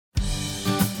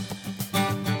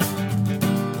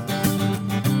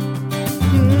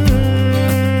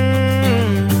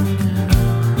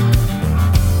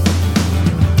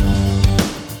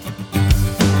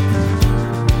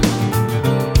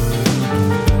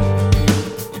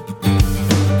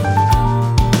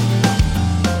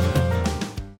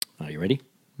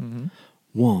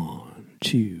1,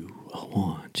 2,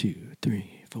 1, 2,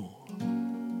 3, 4.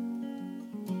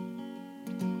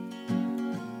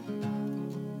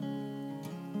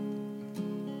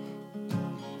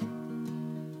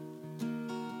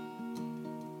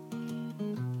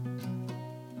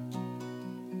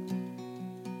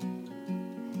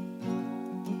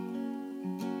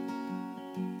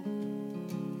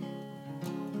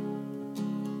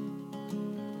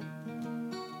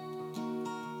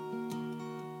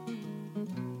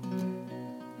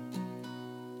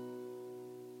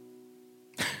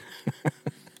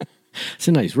 It's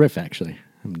a nice riff, actually.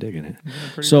 I'm digging it.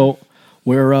 Yeah, so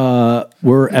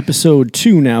we're episode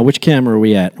 2 now. Which camera are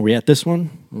we at? Are we at this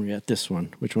one? Or are we at this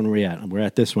one? Which one are we at? We're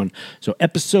at this one. So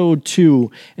episode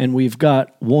 2, and we've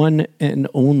got one and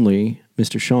only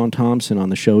Mr. Shawn Thompson on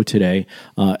the show today.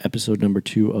 Episode number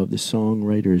 2 of the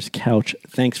Songwriters Couch.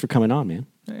 Thanks for coming on, man.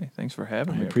 Hey, thanks for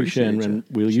having me. I appreciate it. And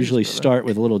we'll usually start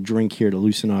with a little drink here to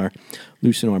loosen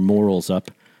our morals up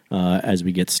as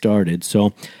we get started.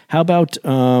 So how about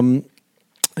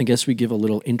I guess we give a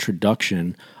little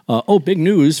introduction. Big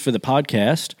news for the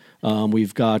podcast.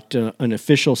 We've got an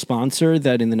official sponsor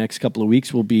that in the next couple of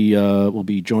weeks will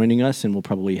be joining us, and we'll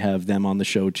probably have them on the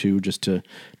show too, just to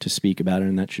speak about it,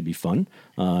 and that should be fun.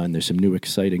 And there's some new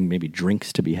exciting maybe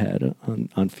drinks to be had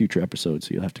on future episodes,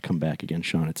 so you'll have to come back again,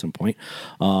 Shawn, at some point.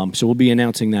 So we'll be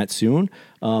announcing that soon.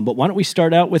 But why don't we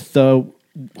start out with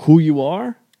who you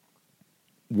are,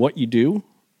 what you do,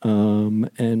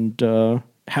 and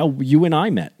how you and I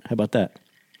met. How about that?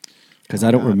 Because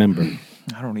I don't remember.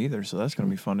 I don't either, so that's going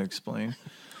to be fun to explain.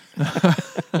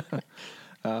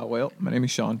 Well, my name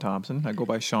is Shawn Thompson. I go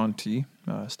by Shawn T,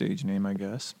 stage name, I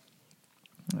guess.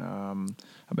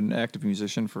 I've been an active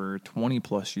musician for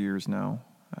 20-plus years now.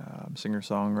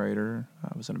 Singer-songwriter.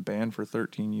 I was in a band for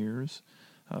 13 years.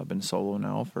 I've been solo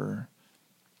now for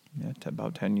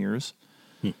about 10 years.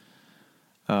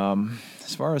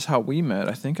 As far as how we met,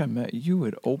 I think I met you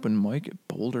at open mic at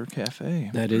Boulder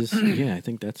Cafe. That is, I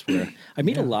think that's where I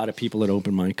meet a lot of people at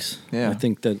open mics. Yeah. I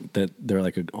think that they're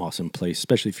like an awesome place,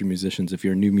 especially if you're musicians. If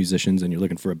you're new musicians and you're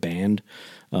looking for a band,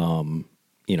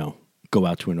 go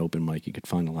out to an open mic. You could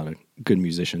find a lot of good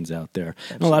musicians out there.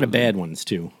 Absolutely. And a lot of bad ones,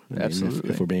 too. Absolutely.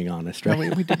 If we're being honest, right?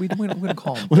 No, we don't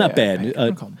call them well, bad. not bad. We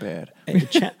don't call them bad.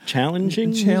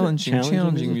 Challenging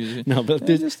music. No, but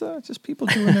just people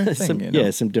doing their thing.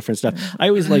 Yeah, some different stuff. Yeah. I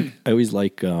always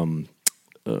like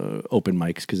open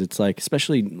mics because it's like,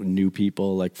 especially new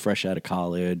people like fresh out of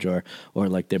college or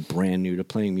like they're brand new to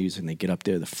playing music and they get up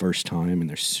there the first time and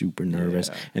they're super nervous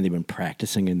and they've been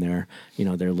practicing in their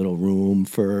little room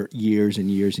for years and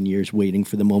years and years, waiting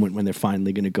for the moment when they're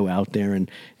finally going to go out there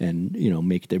and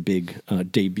make their big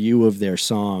debut of their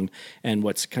song. And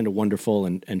what's kind of wonderful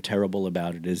and terrible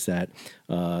about it is that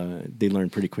they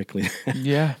learn pretty quickly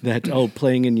that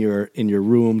playing in your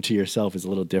room to yourself is a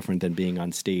little different than being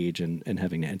on stage and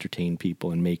having to entertain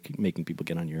people and making people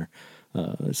get on your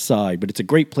side. But it's a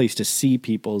great place to see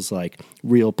people's like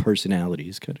real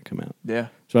personalities kind of come out. Yeah.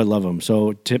 So I love them.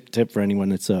 So tip for anyone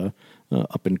that's up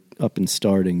and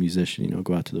starting musician,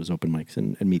 go out to those open mics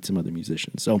and meet some other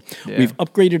musicians. So we've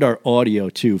upgraded our audio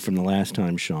too from the last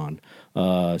time, Shawn,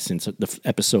 since the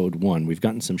episode 1. We've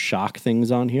gotten some shock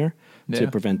things on here to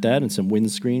prevent that, and some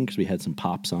windscreen because we had some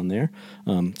pops on there.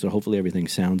 So hopefully everything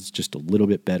sounds just a little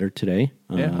bit better today.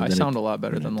 I sound a lot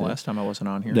better than the last time I wasn't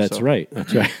on here. That's right.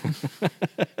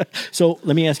 So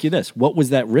let me ask you this: what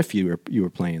was that riff you were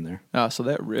playing there? So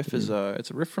that riff is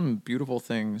it's a riff from Beautiful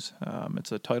Things.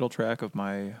 It's a title track of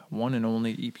my one and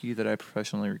only EP that I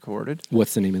professionally recorded.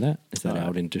 What's the name of that? Is that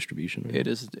out in distribution? It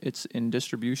is. It's in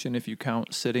distribution if you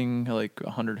count sitting, like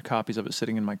 100 copies of it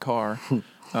sitting in my car.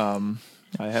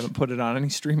 I haven't put it on any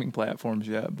streaming platforms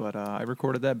yet, but I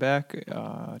recorded that back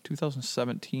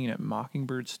 2017 at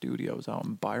Mockingbird Studios out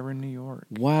in Byron, New York.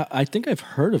 Wow, I think I've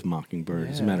heard of Mockingbird,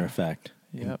 as a matter of fact.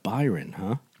 Yeah, Byron,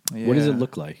 huh? Yeah. What does it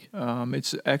look like?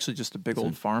 It's actually just a big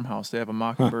old farmhouse. They have a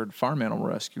Mockingbird farm animal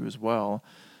rescue as well,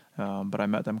 but I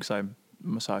met them because I'm a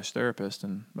massage therapist,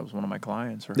 and that was one of my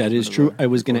clients. That is true. I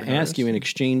was going to ask you, in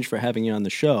exchange for having you on the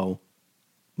show,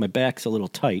 my back's a little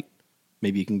tight.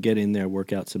 Maybe you can get in there,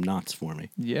 work out some knots for me.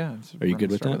 Yeah. Are you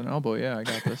good with that? With an elbow, yeah, I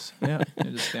got this. Yeah,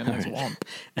 you just stand there and womp.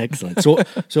 Excellent.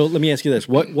 So let me ask you this: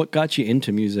 what got you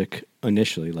into music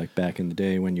initially, like back in the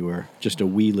day when you were just a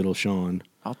wee little Shawn?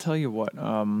 I'll tell you what.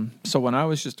 So when I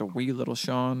was just a wee little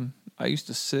Shawn, I used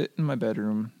to sit in my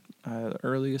bedroom. The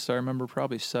earliest I remember,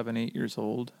 probably 7, 8 years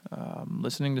old,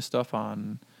 listening to stuff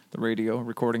on the radio,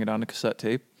 recording it on a cassette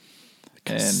tape.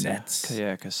 Cassettes.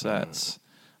 Cassettes.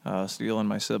 stealing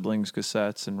my siblings'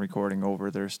 cassettes and recording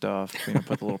over their stuff.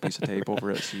 Put the little piece of tape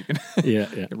over it so you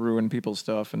can ruin people's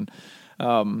stuff. And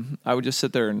I would just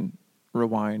sit there and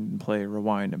rewind and play,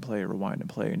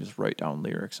 and just write down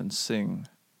lyrics and sing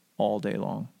all day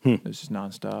long. It was just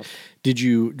nonstop.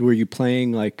 Were you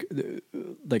playing like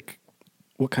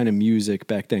what kind of music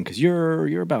back then? Because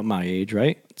you're about my age,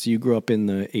 right? So you grew up in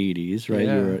the 80s, right?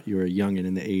 Yeah. You were a youngin'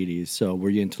 in the 80s. So were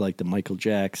you into like the Michael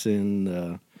Jackson,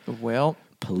 the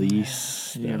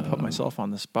Police? You're going to put myself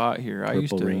on the spot here. I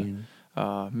used to... Rain.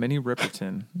 Minnie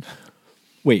Riperton.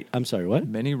 Wait, I'm sorry, what?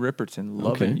 Minnie Riperton,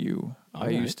 Lovin' Okay. You. All I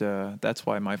right. used to... That's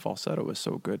why my falsetto was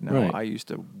so good now. Right. I used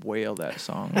to wail that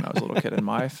song when I was a little kid. In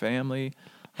my family...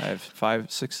 I have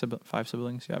five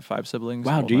siblings. Yeah, I have 5 siblings.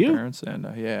 Wow, all do my you? Parents, and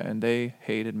and they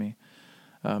hated me.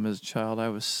 As a child, I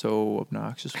was so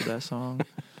obnoxious with that song.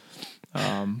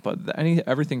 But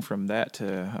everything from that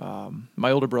to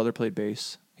my older brother played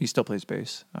bass. He still plays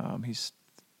bass. He's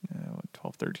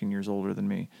 12, 13 years older than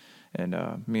me. And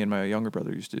me and my younger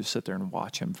brother used to just sit there and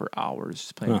watch him for hours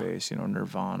just playing bass,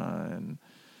 Nirvana and...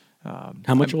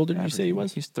 How much older did you say he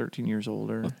was? He's 13 years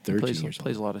older. Oh, 13 he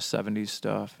plays a lot of 70s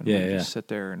stuff. And we just sit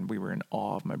there and we were in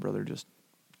awe of my brother just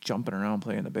jumping around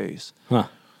playing the bass. Huh.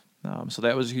 So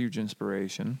that was a huge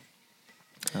inspiration.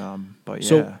 But yeah.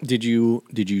 So did you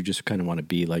just kind of want to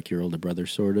be like your older brother,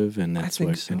 sort of, and that's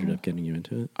what ended up getting you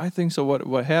into it? I think so.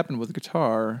 What happened with the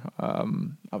guitar?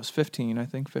 I was 15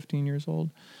 years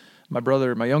old.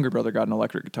 My younger brother, got an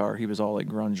electric guitar. He was all like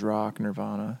grunge rock,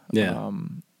 Nirvana. Yeah.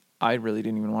 I really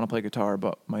didn't even want to play guitar,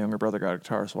 but my younger brother got a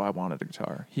guitar, so I wanted a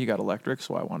guitar. He got electric,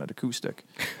 so I wanted acoustic.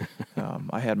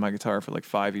 I had my guitar for like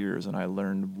 5 years, and I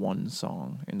learned one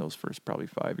song in those first probably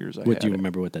 5 years. Do you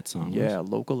remember what that song was? Yeah,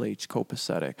 Local H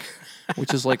Copacetic,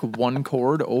 which is like one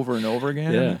chord over and over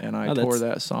again. Yeah. And I tore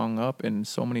that song up in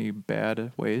so many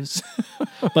bad ways.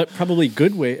 But probably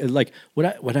good way. Like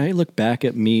when I look back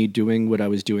at me doing what I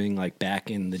was doing like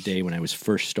back in the day when I was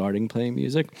first starting playing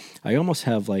music, I almost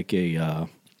have like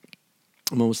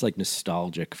I'm almost like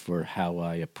nostalgic for how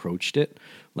I approached it,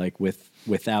 like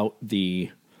without the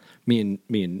me and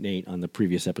Nate on the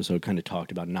previous episode kind of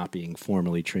talked about not being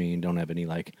formally trained, don't have any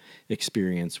like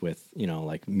experience with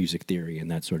like music theory and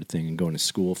that sort of thing, and going to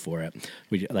school for it.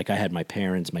 I had my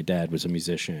parents, my dad was a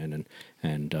musician,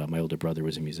 and my older brother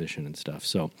was a musician and stuff.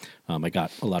 So I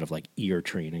got a lot of like ear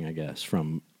training, I guess,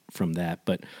 from that.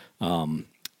 But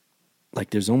like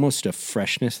there's almost a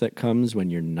freshness that comes when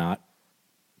you're not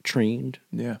trained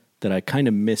that I kind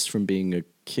of miss from being a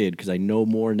kid, because I know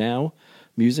more now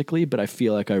musically, but I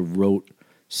feel like I wrote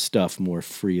stuff more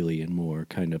freely and more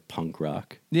kind of punk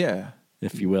rock,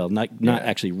 if you will, not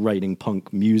actually writing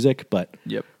punk music, but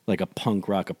like a punk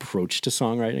rock approach to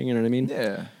songwriting, you know what I mean?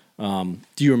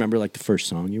 Do you remember like the first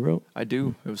song you wrote? I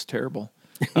do. It was terrible.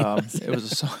 It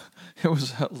was a song. It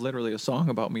was literally a song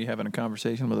about me having a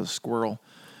conversation with a squirrel.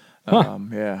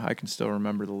 I can still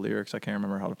remember the lyrics. I can't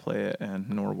remember how to play it, and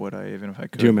nor would I, even if I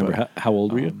could. Do you remember how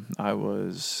old were you? I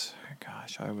was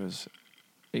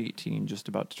 18, just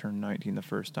about to turn 19 the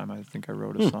first time I think I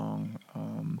wrote a song.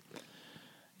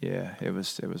 It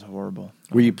was horrible.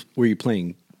 Were you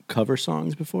playing cover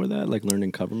songs before that, like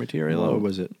learning cover material, or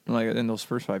was it like in those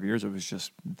first 5 years? It was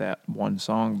just that one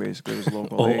song basically. It was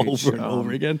Local H. over and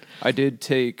over again. I did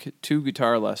take 2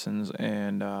 guitar lessons,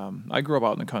 and I grew up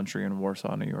out in the country in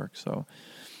Warsaw, New York. So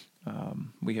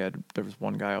there was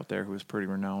one guy out there who was pretty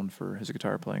renowned for his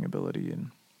guitar playing ability,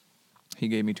 and he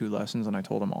gave me 2 lessons, and I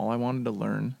told him all I wanted to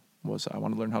learn was I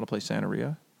wanted to learn how to play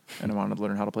Santeria, and I wanted to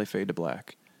learn how to play Fade to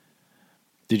Black.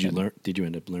 Did you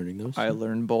end up learning those? I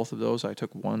learned both of those. I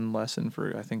took one lesson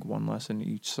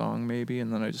each song maybe,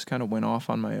 and then I just kind of went off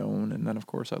on my own. And then of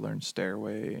course I learned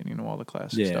Stairway and all the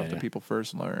classic stuff that people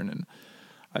first learn. And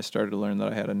I started to learn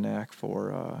that I had a knack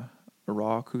for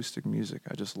raw acoustic music.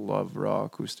 I just love raw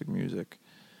acoustic music.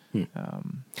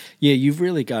 You've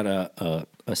really got a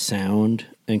sound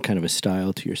and kind of a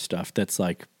style to your stuff that's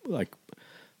like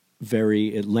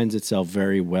it lends itself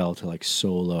very well to like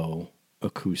solo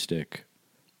acoustic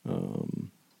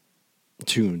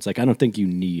tunes. Like I don't think you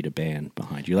need a band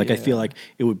behind you. Like I feel like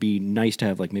it would be nice to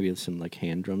have like maybe some like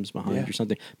hand drums behind or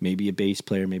something. Maybe a bass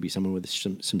player, maybe someone with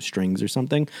some strings or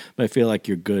something. But I feel like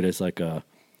you're good as like an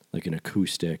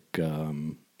acoustic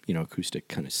acoustic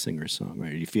kind of singer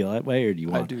songwriter. Do you feel that way, or do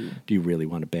you really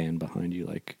want a band behind you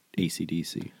like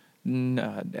AC/DC?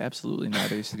 No, absolutely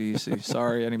not AC/DC.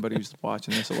 Sorry, anybody who's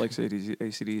watching this that likes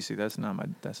AC/DC. That's not my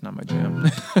jam.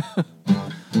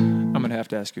 I'm gonna have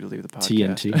to ask you to leave the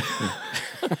podcast. TNT.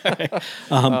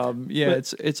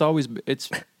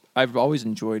 I've always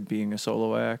enjoyed being a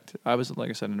solo act. I was, like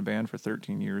I said, in a band for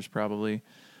 13 years probably.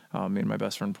 Me and my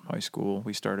best friend from high school,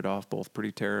 we started off both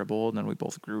pretty terrible, and then we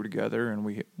both grew together,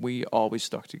 and we always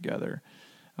stuck together.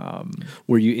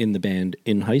 Were you in the band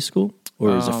in high school, or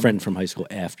was a friend from high school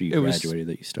after you graduated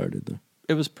that you started?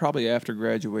 It was probably after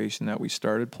graduation that we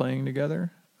started playing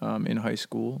together. In high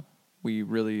school, we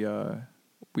really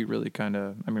kind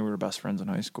of, I mean, we were best friends in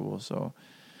high school, so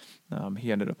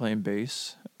he ended up playing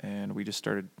bass, and we just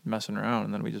started messing around,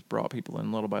 and then we just brought people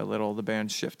in little by little. The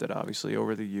band shifted, obviously,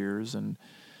 over the years, and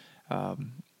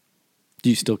do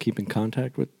you still keep in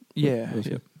contact with? Yep.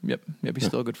 He's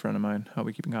still a good friend of mine.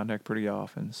 We keep in contact pretty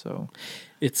often. So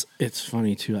it's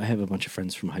funny too. I have a bunch of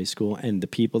friends from high school, and the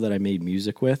people that I made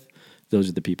music with, those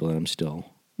are the people that I'm still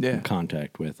in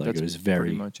contact with. Like that's it was very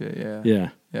pretty much it. Yeah.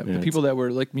 The people that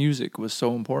were like, music was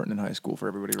so important in high school for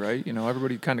everybody, right? You know,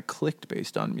 everybody kind of clicked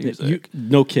based on music.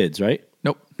 No kids, right?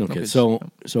 Nope. No kids. So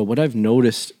what I've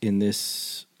noticed in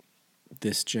this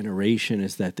generation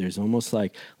is that there's almost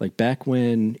like back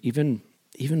when even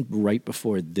right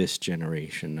before this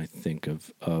generation, I think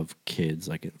of kids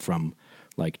like from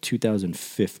like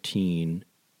 2015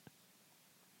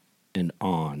 and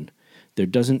on, there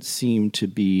doesn't seem to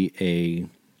be an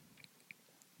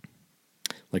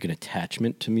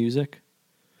attachment to music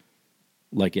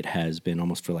like it has been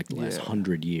almost for like the last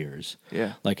 100 years.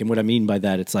 Yeah. Like, and what I mean by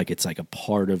that, it's like a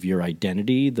part of your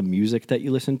identity, the music that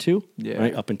you listen to. Yeah.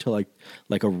 Right. Up until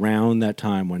like around that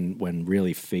time when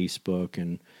really Facebook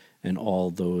and all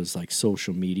those like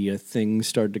social media things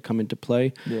started to come into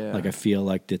play. Yeah. Like I feel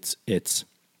like it's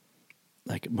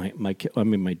like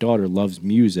my daughter loves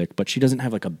music, but she doesn't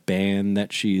have like a band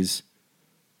that she's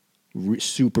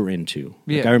super into.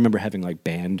 Like I remember having like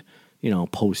band,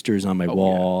 posters on my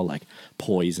wall, like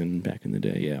Poison back in the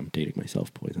day. Yeah, I'm dating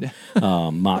myself, Poison.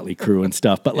 Motley Crue and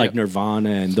stuff, but like Nirvana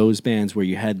and those bands where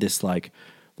you had this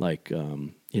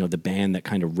the band that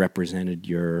kind of represented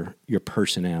your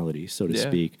personality, so to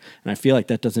speak. And I feel like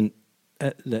that doesn't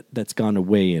that's gone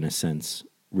away in a sense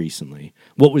recently.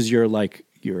 What was your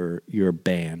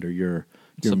band or your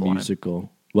Sublime.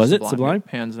 Musical? Was it Sublime?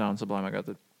 Hands down, Sublime. I got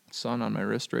the sun on my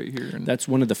wrist right here. And that's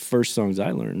one of the first songs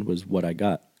I learned was What I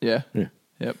Got. Yeah.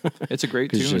 Yep. It's a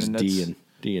great tune. It's just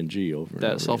D and G over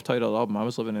that self-titled album. I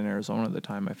was living in Arizona at the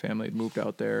time. My family had moved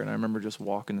out there, and I remember just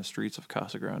walking the streets of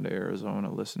Casa Grande,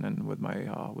 Arizona, listening with my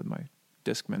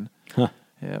Discman. Huh.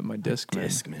 Yeah, my Discman.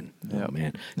 Discman. Oh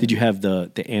man. Did you have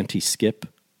the anti-skip?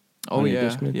 Oh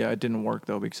yeah. Yeah, it didn't work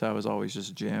though because I was always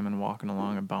just jamming, walking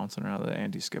along and bouncing around. The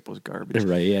anti-skip was garbage.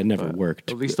 Right. Yeah, it never worked.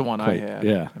 At least the one I had.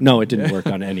 Yeah. No, it didn't work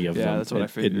on any of them. Yeah, that's what I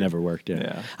figured. It never worked.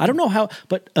 Yeah. I don't know how,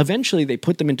 but eventually they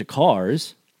put them into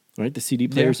cars. Right, the CD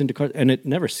players into cars, and it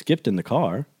never skipped in the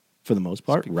car for the most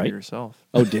part. Speak right, for yourself.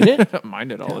 Oh, did it? Mine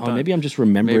did all the time. Maybe I'm just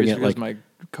remembering maybe it like my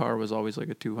car was always like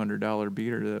a $200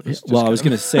 beater. That was I was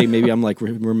going to say maybe I'm like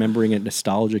remembering it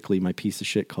nostalgically. My piece of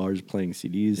shit cars playing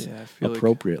CDs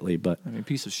appropriately, but I mean,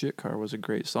 piece of shit car was a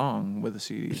great song with a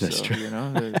CD. That's so, true.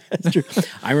 That's true.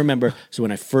 I remember. So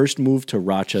when I first moved to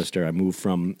Rochester, I moved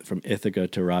from Ithaca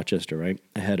to Rochester. Right,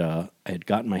 I had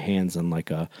gotten my hands on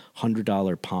like a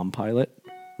 $100 Palm Pilot.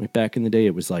 Like back in the day,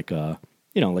 it was like a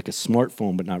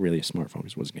smartphone, but not really a smartphone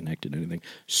because it wasn't connected to anything.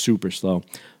 Super slow.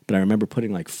 But I remember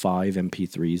putting like 5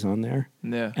 MP3s on there,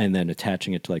 and then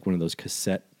attaching it to like one of those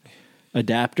cassette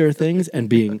adapter things, and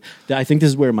being. I think this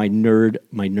is where my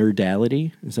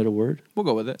nerdality, is that a word? We'll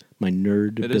go with it. My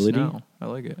nerdability. It is now. I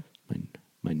like it.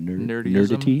 My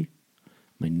nerdity.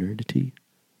 My nerdity.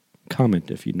 Comment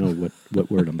if you know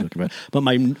what word I'm looking for. But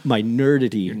my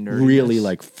nerdity really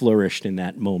like flourished in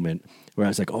that moment where I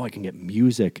was like, oh, I can get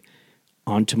music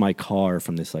onto my car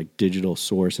from this like digital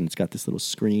source, and it's got this little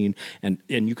screen, and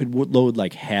you could load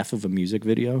like half of a music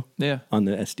video on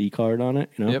the SD card on it,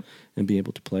 and be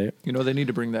able to play it. They need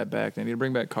to bring that back. They need to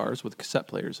bring back cars with cassette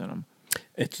players in them.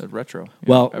 It's retro.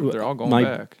 They're all going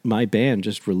back. My band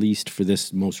just released for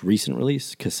this most recent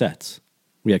release cassettes.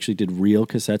 We actually did real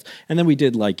cassettes, and then we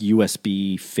did like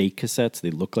USB fake cassettes.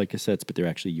 They look like cassettes, but they're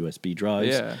actually USB drives.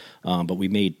 Yeah. But we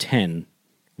made 10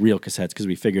 real cassettes because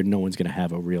we figured no one's going to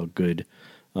have a real good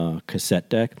cassette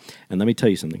deck. And let me tell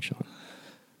you something, Shawn.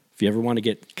 If you ever want to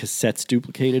get cassettes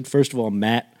duplicated, first of all,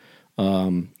 Matt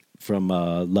from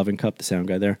Loving Cup, the sound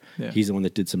guy there, he's the one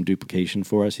that did some duplication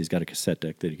for us. He's got a cassette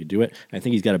deck that he could do it. And I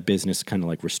think he's got a business kind of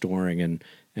like restoring and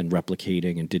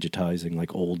replicating and digitizing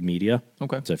like old media.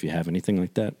 Okay. So if you have anything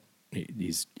like that,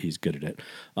 he's good at it.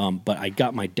 But I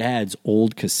got my dad's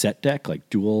old cassette deck,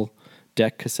 like dual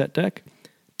deck cassette deck.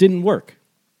 Didn't work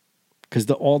because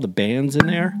all the bands in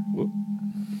there. Oh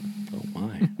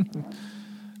my!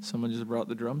 Someone just brought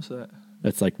the drum set.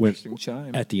 That's like when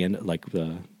chime. At the end, like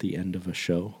the end of a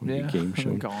show, a game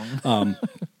show. Gong.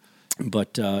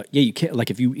 But yeah, you can't,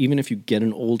 like, even if you get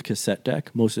an old cassette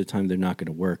deck, most of the time they're not going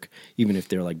to work, even if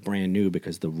they're like brand new,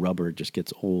 because the rubber just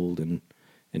gets old and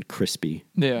crispy.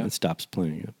 Yeah. And stops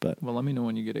playing it. But Well, let me know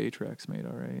when you get 8-tracks made.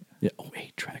 All right. yeah,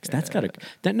 8 tracks.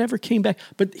 That never came back.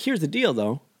 But here's the deal,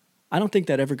 though. I don't think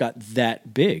that ever got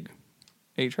that big.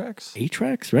 8-tracks. 8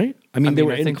 tracks, right? I mean, they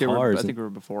were in cars. I think they were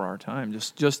before our time.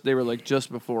 Just they were like just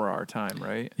before our time,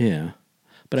 right? Yeah,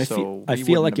 but I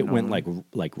feel like it went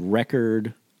like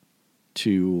record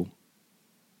to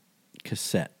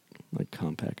cassette, like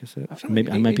compact cassette. Maybe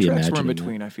I might be imagining. Were in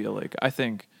between. I feel like I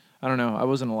don't know. I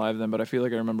wasn't alive then, but I feel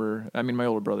like I remember. I mean, my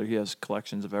older brother, he has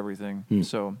collections of everything,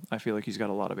 so I feel like he's got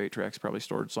a lot of 8-tracks probably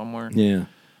stored somewhere. Yeah.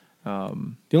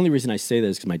 The only reason I say that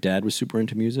is because my dad was super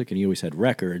into music, and he always had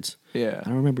records. Yeah, I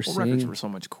don't remember seeing. Records were so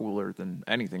much cooler than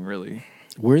anything, really.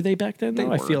 Were they back then?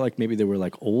 Though? I feel like maybe they were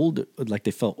like old, like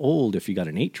they felt old if you got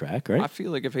an 8-track, right? I feel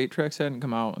like if 8-tracks hadn't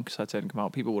come out and cassettes hadn't come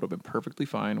out, people would have been perfectly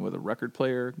fine with a record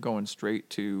player going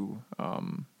straight to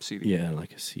CD. Yeah,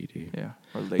 like a CD. Yeah,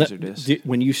 or Laserdisc.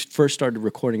 When you first started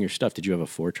recording your stuff, did you have a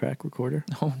 4-track recorder?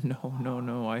 Oh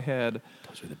no! I had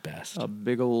those were the best. A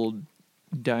big old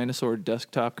dinosaur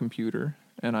desktop computer,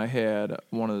 and I had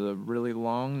one of the really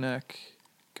long neck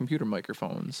computer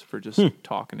microphones for just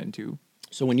talking into.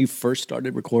 So when you first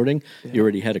started recording, you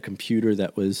already had a computer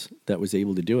that was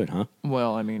able to do it, huh?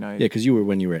 Well, I mean, because you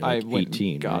were at like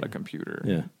 18. And got right? a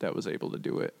computer that was able to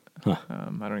do it. Huh.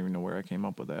 I don't even know where I came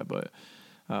up with that, but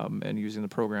and using the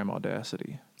program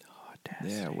Audacity.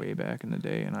 Yeah, way back in the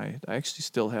day, and I actually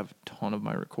still have a ton of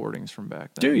my recordings from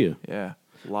back then. Do you? Yeah,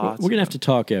 lots. We're gonna have to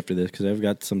talk after this because I've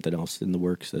got something else in the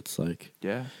works that's like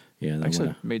yeah. I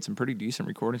actually made some pretty decent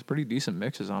recordings, pretty decent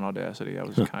mixes on Audacity. I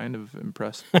was kind of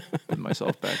impressed with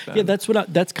myself back then. Yeah,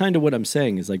 that's kind of what I'm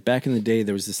saying is like back in the day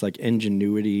there was this like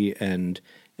ingenuity and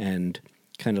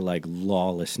kind of like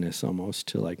lawlessness almost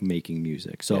to like making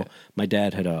music. So my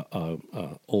dad had a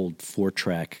old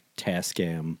 4-track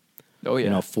Tascam. Oh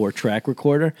yeah, 4-track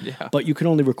recorder. Yeah, but you could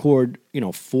only record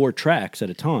 4 tracks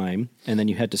at a time, and then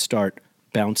you had to start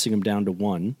bouncing them down to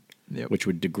one, which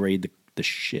would degrade the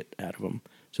shit out of them.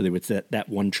 So they would set that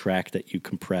one track that you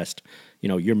compressed,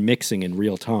 you're mixing in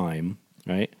real time,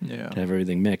 right? Yeah. To have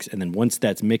everything mixed. And then once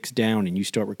that's mixed down and you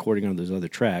start recording on those other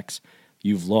tracks,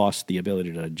 you've lost the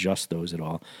ability to adjust those at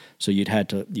all. So you had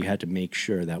to make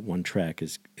sure that one track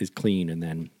is clean, and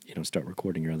then, start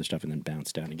recording your other stuff and then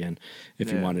bounce down again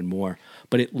if you wanted more.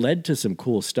 But it led to some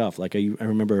cool stuff. Like I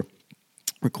remember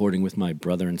recording with my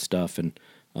brother and stuff, and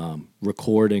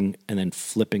recording and then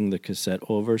flipping the cassette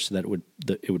over so that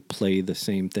it would play the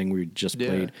same thing we just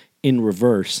played in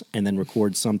reverse, and then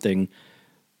record something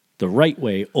the right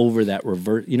way over that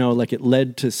reverse. Like it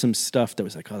led to some stuff that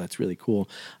was like, oh, that's really cool.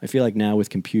 I feel like now with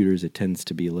computers, it tends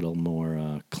to be a little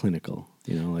more clinical.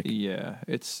 Yeah,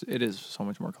 it is so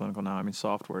much more clinical now. I mean,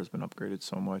 software has been upgraded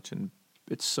so much, and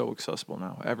it's so accessible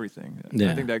now. Everything.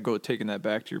 Yeah. I think taking that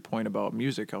back to your point about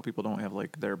music, how people don't have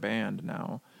like their band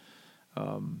now.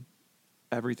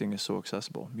 Everything is so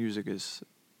accessible. Music is.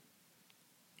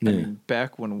 I mean,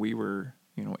 back when we were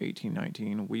 18,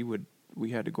 19,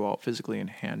 we had to go out physically and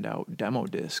hand out demo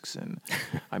discs, and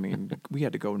I mean we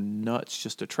had to go nuts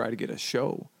just to try to get a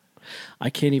show.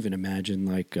 I can't even imagine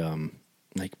like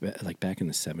back in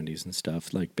the 70s and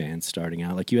stuff, like bands starting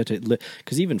out, like you had to,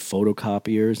 because even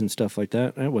photocopiers and stuff like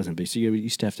that wasn't big. So you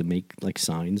used to have to make like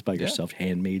signs by yourself,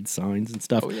 handmade signs and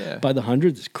stuff by the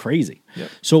hundreds. It's crazy.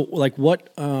 Yep. So like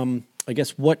what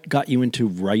got you into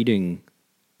writing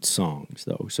songs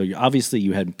though? So obviously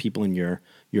you had people in your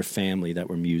family that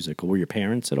were musical. Were your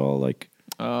parents at all like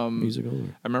musical?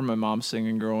 Or? I remember my mom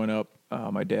singing growing up.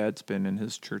 My dad's been in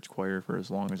his church choir for as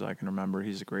long as I can remember.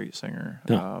 He's a great singer.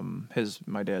 Yeah.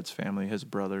 My dad's family, his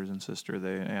brothers and sister,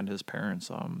 and his parents,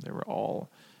 they were all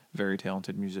very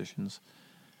talented musicians.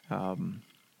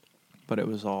 But it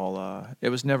was all, it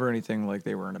was never anything like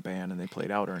they were in a band and they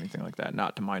played out or anything like that.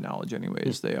 Not to my knowledge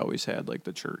anyways. They always had like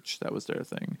the church. That was their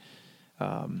thing.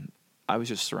 I was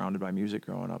just surrounded by music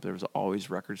growing up. There was always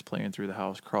records playing through the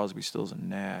house. Crosby, Stills and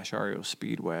Nash, REO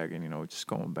Speedwagon, just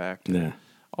going back to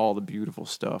all the beautiful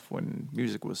stuff when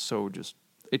music was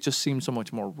it just seemed so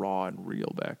much more raw and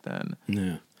real back then.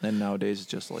 Yeah. And nowadays it's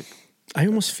just like, I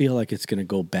almost feel like it's going to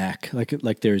go back.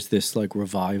 Like there's this like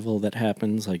revival that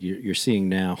happens. Like you're seeing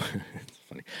now, it's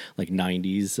funny, like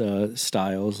 90s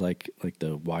styles, like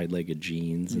the wide-legged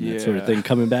jeans and that sort of thing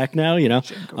coming back now, and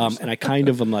I kind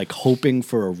of am like hoping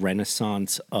for a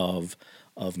renaissance of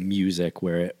music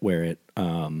where it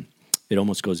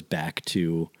almost goes back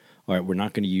to, all right, we're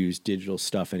not going to use digital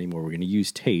stuff anymore. We're going to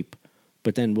use tape,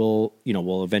 but then we'll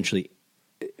eventually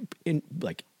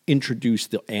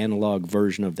introduced the analog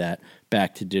version of that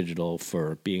back to digital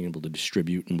for being able to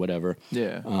distribute and whatever.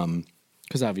 Yeah.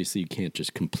 Because obviously you can't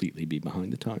just completely be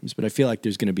behind the times. But I feel like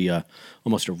there's going to be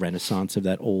almost a renaissance of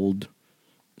that old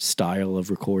style of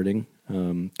recording,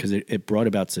 because it brought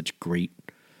about such great,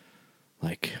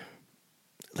 like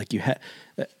you had,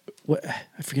 what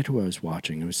I forget who I was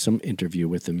watching. It was some interview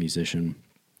with a musician,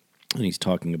 and he's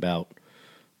talking about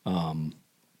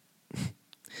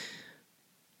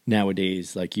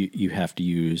nowadays, like you have to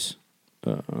use,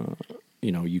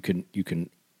 you can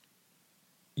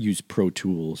use Pro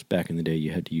Tools. Back in the day,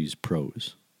 you had to use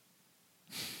Pros.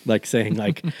 Like saying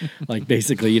like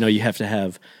basically, you have to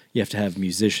have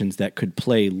musicians that could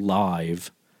play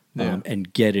live.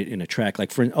 And get it in a track.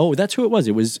 Like that's who it was.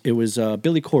 It was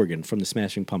Billy Corgan from the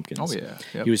Smashing Pumpkins. Oh yeah,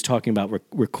 yep. He was talking about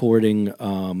recording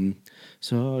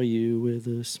 "Saw You with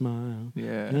a Smile."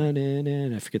 Yeah,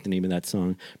 I forget the name of that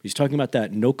song. But he's talking about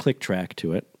that no click track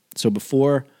to it. So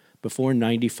before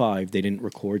 '95, they didn't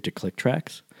record to click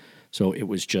tracks. So it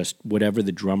was just whatever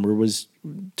the drummer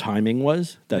timing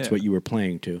was. That's what you were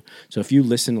playing to. So if you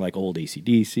listen to like old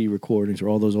AC/DC recordings or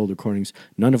all those old recordings,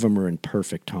 none of them are in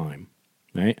perfect time.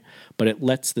 Right, but it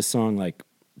lets the song like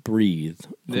breathe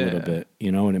a little bit,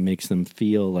 and it makes them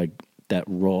feel like that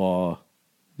rawness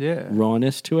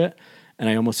to it. And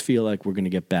I almost feel like we're going to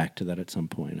get back to that at some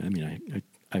point. I mean,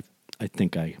 I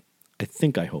think I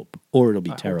hope, or it'll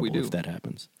be terrible if that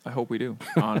happens. I hope we do.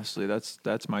 Honestly,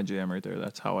 that's my jam right there.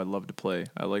 That's how I love to play.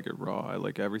 I like it raw. I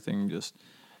like everything just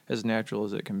as natural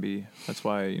as it can be. That's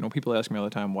why, people ask me all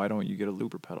the time, why don't you get a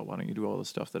looper pedal? Why don't you do all the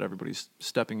stuff that everybody's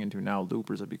stepping into now?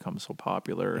 Loopers have become so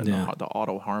popular, and the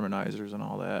auto harmonizers and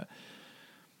all that.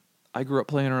 I grew up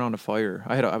playing around a fire.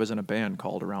 I was in a band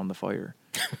called Around the Fire.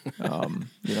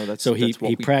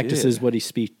 He practices what he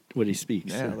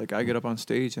speaks. Yeah, like I get up on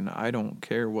stage and I don't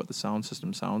care what the sound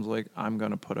system sounds like. I'm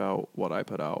gonna put out what I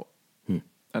put out.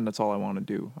 And that's all I want to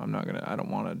do. I don't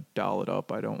want to doll it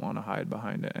up. I don't want to hide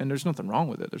behind it. And there's nothing wrong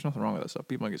with it. There's nothing wrong with that stuff.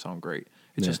 People make it sound great.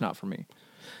 It's just not for me.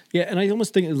 Yeah, and I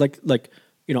almost think like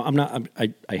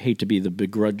I hate to be the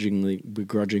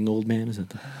begrudging old man. Is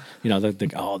that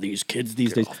these kids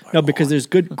these days? No, because there's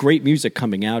great music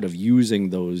coming out of using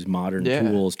those modern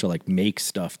tools to like make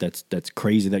stuff that's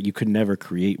crazy that you could never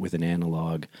create with an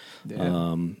analog,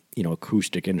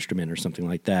 acoustic instrument or something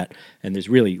like that. And there's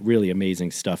really, really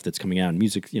amazing stuff that's coming out. And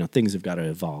music, things have got to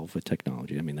evolve with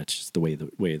technology. I mean, that's just the way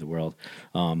of the world.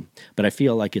 But I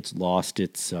feel like it's lost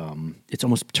it's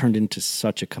almost turned into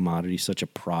such a commodity, such a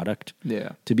product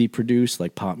to be produced,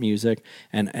 like pop music.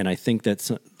 And I think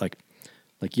that's like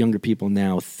younger people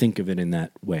now think of it in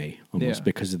that way almost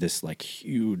because of this like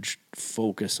huge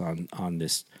focus on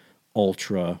this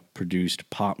ultra produced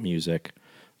pop music,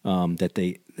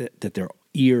 that their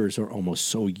ears are almost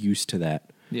so used to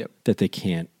that that they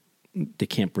can't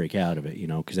break out of it,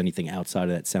 because anything outside of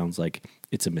that sounds like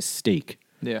it's a mistake.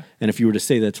 Yeah. And if you were to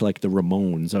say that to like the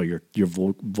Ramones, your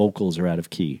vocals are out of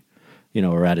key,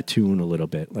 or out of tune a little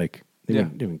bit, like they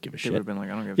wouldn't give a shit. They would have been like,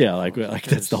 I don't give a shit. Yeah, like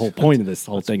that's the whole point of this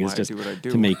whole thing is just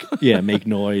to make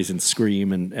noise and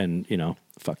scream and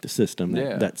fuck the system,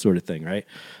 that sort of thing, right?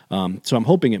 So I'm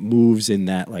hoping it moves in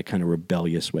that like kind of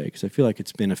rebellious way, because I feel like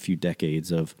it's been a few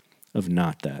decades of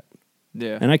not that.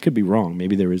 Yeah. And I could be wrong.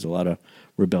 Maybe there is a lot of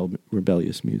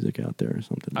rebellious music out there or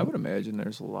something. I would imagine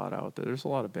there's a lot out there. There's a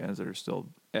lot of bands that are still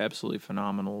absolutely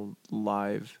phenomenal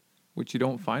live, which you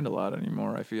don't find a lot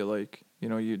anymore. I feel like, you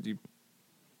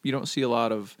don't see a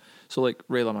lot of, so like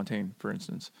Ray LaMontagne, for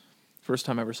instance. First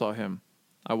time I ever saw him,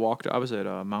 I was at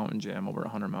a mountain jam over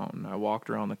at Hunter Mountain. I walked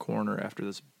around the corner after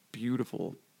this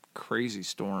beautiful, crazy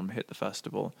storm hit the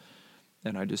festival,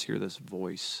 and I just hear this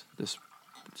voice, this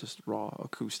just raw,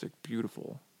 acoustic,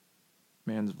 beautiful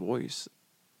man's voice.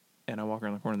 And I walk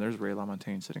around the corner, and there's Ray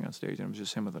LaMontagne sitting on stage, and it was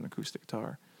just him with an acoustic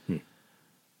guitar.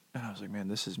 And I was like, man,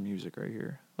 this is music right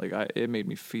here. Like, it made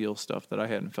me feel stuff that I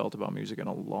hadn't felt about music in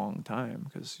a long time,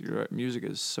 because your music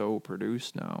is so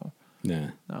produced now.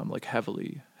 Yeah. Like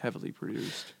heavily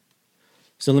produced.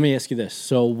 So let me ask you this.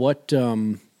 So what,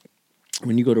 when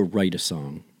you go to write a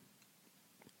song,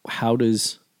 how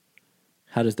does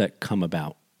that come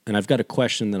about? And I've got a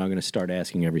question that I'm going to start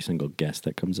asking every single guest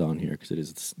that comes on here, because it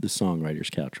is the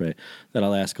Songwriters Couch, right? That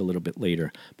I'll ask a little bit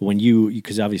later. But when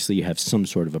because obviously you have some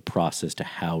sort of a process to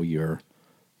how you're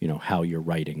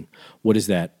writing. What does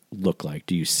that look like?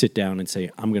 Do you sit down and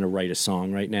say, I'm going to write a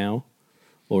song right now?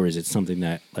 Or is it something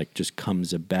that like just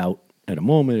comes about at a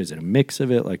moment? Is it a mix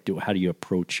of it? Like, how do you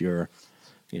approach your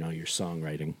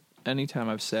songwriting? Anytime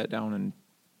I've sat down and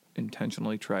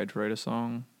intentionally tried to write a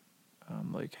song,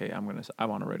 like, hey, I want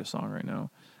to write a song right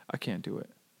now, I can't do it.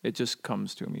 It just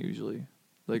comes to me usually.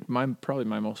 Like probably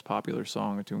my most popular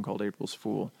song, a tune called April's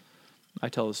Fool. I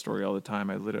tell the story all the time.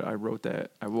 I wrote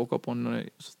that. I woke up one night,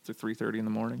 it was 3:30 in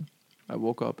the morning. I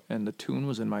woke up and the tune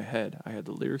was in my head. I had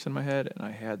the lyrics in my head and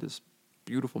I had this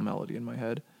beautiful melody in my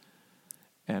head.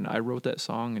 And I wrote that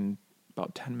song in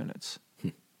about 10 minutes.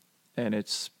 And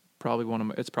it's probably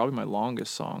my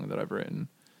longest song that I've written.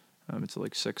 It's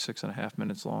like 6.5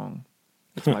 minutes long.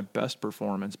 It's my best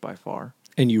performance by far.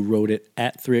 And you wrote it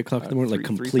at 3 o'clock in the morning, like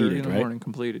completed, in the right? morning,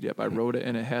 completed. Yep, I wrote it,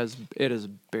 and it has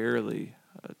barely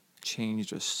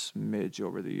changed a smidge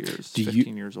over the years.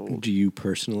 15 years old. Do you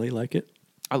personally like it?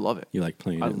 I love it. You like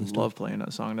playing it? I love playing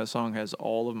that song. That song has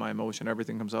all of my emotion.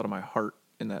 Everything comes out of my heart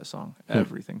in that song.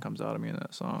 Everything comes out of me in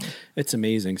that song. It's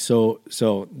amazing. So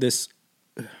this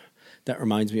that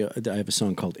reminds me. I have a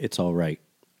song called "It's All Right,"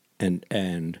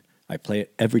 and I play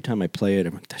it every time I play it.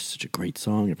 I'm like, that's such a great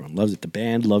song. Everyone loves it. The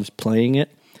band loves playing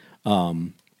it.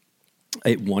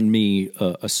 It won me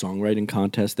a songwriting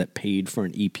contest that paid for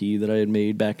an EP that I had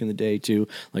made back in the day too.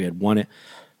 Like I'd won it.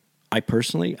 I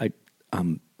personally,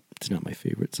 it's not my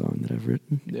favorite song that I've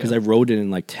written because I wrote it in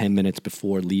like 10 minutes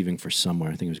before leaving for somewhere.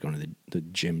 I think I was going to the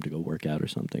gym to go work out or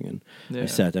something, and I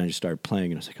sat down and just started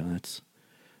playing, and I was like, oh,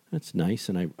 that's nice.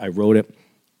 And I wrote it.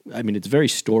 I mean, it's very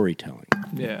storytelling.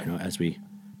 Yeah. You know, as we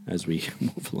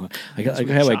move along. I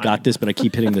got this, but I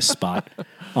keep hitting the spot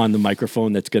on the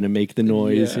microphone that's going to make the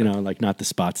noise, you know, like not the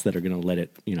spots that are going to let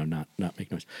it, you know, not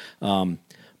make noise.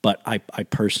 But I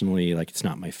personally, like, it's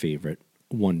not my favorite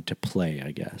one to play,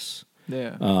 I guess.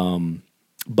 Yeah.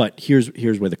 But here's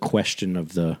where the question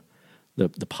of the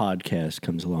podcast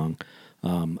comes along.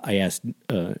 I asked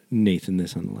Nathan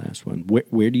this on the last one.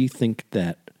 Where do you think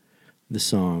that the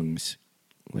songs,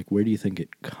 like, where do you think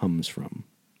it comes from?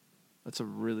 That's a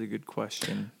really good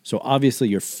question. So obviously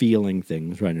you're feeling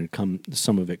things, right? And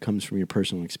some of it comes from your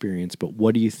personal experience. But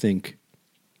what do you think?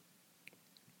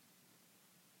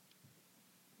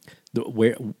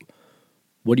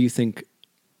 What do you think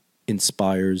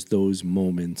inspires those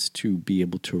moments to be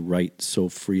able to write so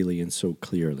freely and so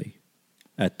clearly?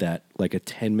 At that, like a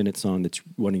 10-minute song that's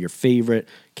one of your favorite,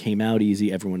 came out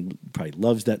easy. Everyone probably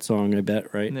loves that song, I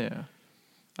bet, right? Yeah.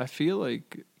 I feel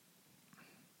like,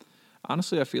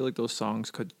 honestly, those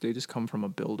songs they just come from a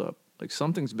build-up. Like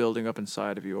something's building up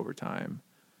inside of you over time.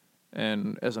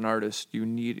 And as an artist,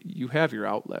 you have your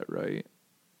outlet, right?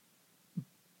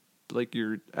 Like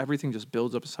everything just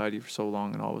builds up inside you for so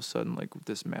long, and all of a sudden, like,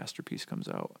 this masterpiece comes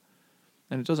out.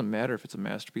 And it doesn't matter if it's a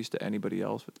masterpiece to anybody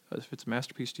else. If it's a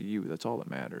masterpiece to you, that's all that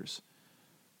matters.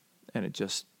 And it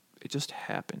just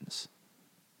happens.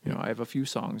 You know, I have a few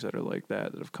songs that are like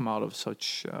that have come out of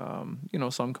such,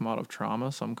 some come out of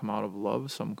trauma, some come out of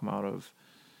love, some come out of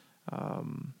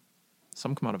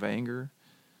anger.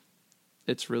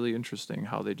 It's really interesting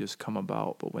how they just come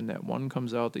about. But when that one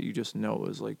comes out that you just know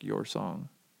is like your song,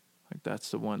 like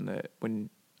that's the one that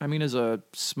as a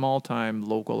small-time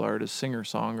local artist,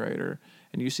 singer-songwriter,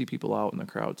 and you see people out in the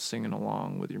crowd singing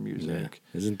along with your music.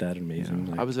 Yeah. Isn't that amazing?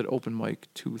 You know, I was at open mic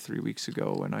 2-3 weeks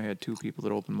ago, and I had 2 people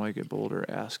at open mic at Boulder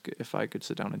ask if I could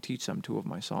sit down and teach them 2 of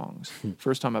my songs.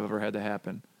 First time I've ever had that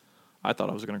happen. I thought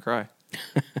I was going to cry.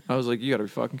 I was like, you got to be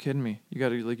fucking kidding me. You got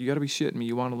to be shitting me.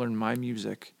 You want to learn my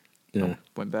music. Yeah. I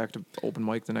went back to open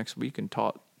mic the next week and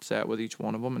sat with each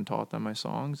one of them and taught them my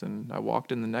songs. And I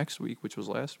walked in the next week, which was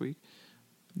last week.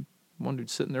 One dude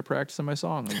sitting there practicing my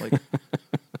song. I'm like,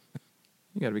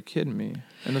 you got to be kidding me.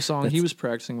 And the song he was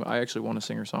practicing, I actually won a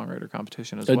singer-songwriter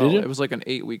competition as well. Did you? It was like an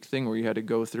 8-week thing where you had to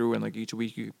go through, and like each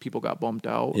week people got bumped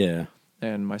out. Yeah.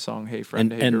 And my song, Hey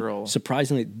Friend, Hey Girl. And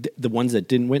surprisingly, the ones that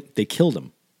didn't win, they killed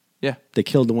them. Yeah. They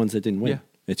killed the ones that didn't win. Yeah.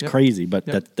 It's crazy, but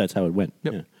Yep. that's how it went.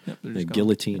 Yep. Yeah. Yep. The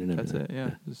guillotine and everything. That's it,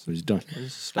 yeah. It was done. It was a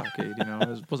stockade, you know.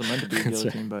 It wasn't meant to be a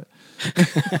guillotine, but...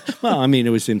 Well, I mean, it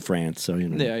was in France, so, you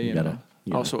know. Yeah, you know.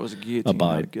 Also, it was a guillotine,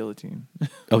 not a guillotine.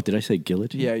 Oh, did I say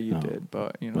guillotine? Yeah, you did,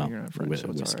 but, you know, well, you're not French,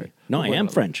 so it's all right. No, I am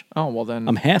French. Oh, well then...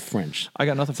 I'm half French. I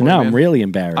got nothing for so you, now man. I'm really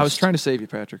embarrassed. I was trying to save you,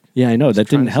 Patrick. Yeah, I know. That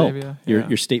didn't help. Yeah.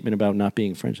 Your statement about not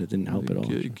being French, that didn't help at all.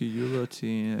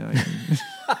 Guillotine.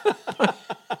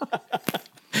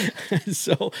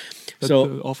 So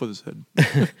off of his head.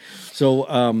 So,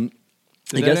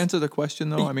 Did that answer the question,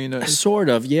 though? I mean, sort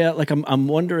of, yeah. Like I'm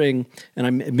wondering,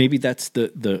 and maybe that's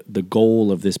the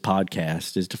goal of this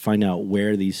podcast is to find out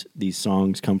where these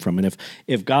songs come from, and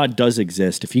if God does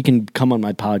exist, if He can come on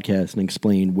my podcast and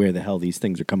explain where the hell these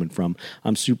things are coming from,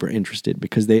 I'm super interested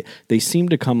because they seem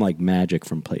to come like magic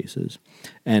from places.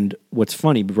 And what's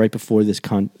funny, right before this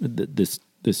I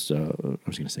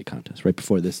was going to say contest, right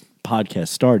before this podcast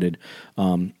started,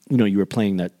 you were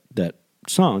playing that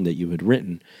song that you had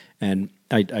written, and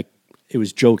it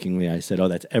was jokingly I said, "Oh,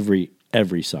 that's every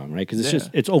every song, right? Because it's Yeah.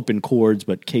 just it's open chords,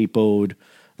 but capoed,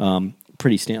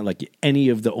 pretty standard. Like any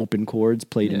of the open chords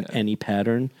played in Yeah. any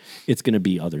pattern, it's going to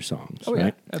be other songs, Oh, yeah,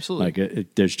 right? absolutely.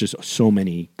 Like there's just so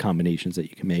many combinations that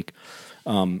you can make,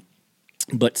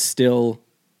 but still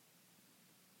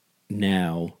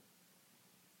now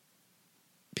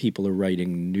people are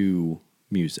writing new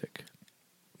music,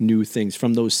 new things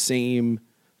from those same,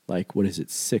 like, what is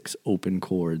it, 6 open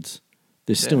chords.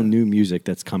 There's still Yeah. new music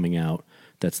that's coming out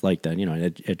that's like that. You know,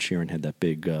 Ed Sheeran had that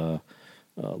big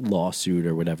lawsuit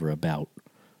or whatever about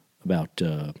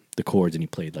the chords, and he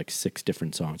played like 6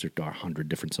 different songs or 100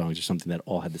 different songs or something that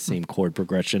all had the same chord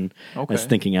progression Okay. as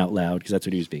Thinking Out Loud, because that's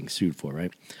what he was being sued for,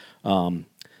 right?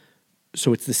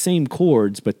 So it's the same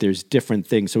chords, but there's different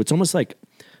things. So it's almost like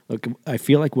I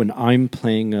feel like when I'm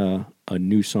playing a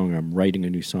new song or I'm writing a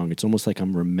new song, it's almost like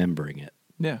I'm remembering it,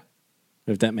 Yeah.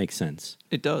 if that makes sense.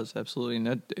 It does, absolutely, and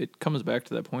that it comes back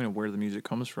to that point of where the music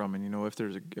comes from, and if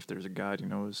there's a God,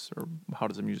 or how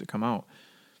does the music come out?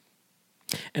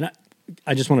 And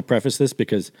I just want to preface this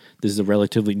because this is a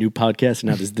relatively new podcast.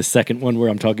 Now this is the second one where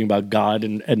I'm talking about God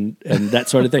and that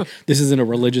sort of thing. This isn't a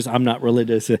religious. I'm not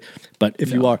religious, but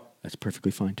if you are, that's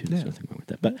perfectly fine too. There's nothing wrong with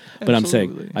that. But I'm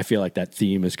saying Absolutely. I feel like that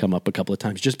theme has come up a couple of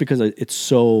times just because it's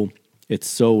so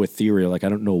ethereal. Like I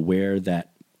don't know where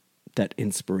that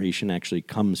inspiration actually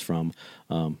comes from.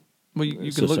 Well,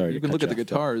 you So can sorry to look cut at you the off, but-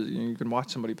 guitars. You can watch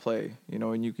somebody play,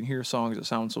 and you can hear songs that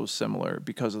sound so similar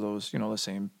because of those, the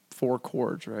same 4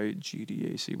 chords, right? G,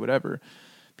 D, A, C, whatever.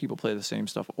 People play the same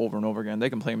stuff over and over again. They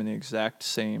can play them in the exact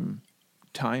same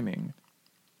timing,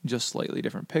 just slightly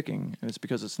different picking, and it's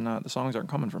because the songs aren't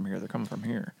coming from here; they're coming from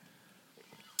here.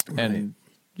 Right. And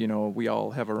we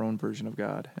all have our own version of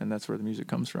God, and that's where the music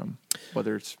comes from,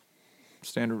 whether it's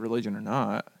standard religion or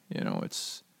not.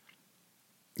 It's.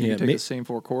 You can take the same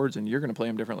 4 chords, and you're going to play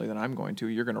them differently than I'm going to.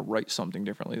 You're going to write something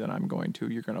differently than I'm going to.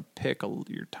 You're going to pick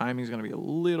your timing's going to be a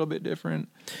little bit different.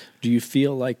 Do you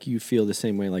feel like you feel the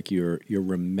same way, like you're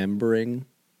remembering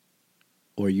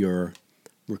or you're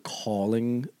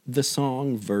recalling the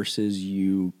song versus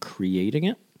you creating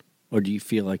it? Or do you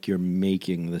feel like you're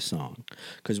making the song?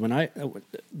 Because when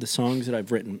the songs that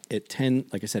I've written,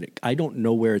 like I said, I don't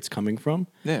know where it's coming from.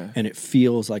 Yeah. And it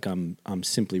feels like I'm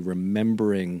simply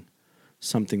remembering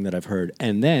something that I've heard.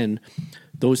 And then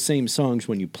those same songs,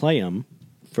 when you play them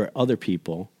for other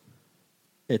people,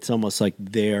 it's almost like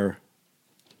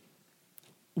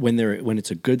when it's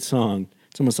a good song,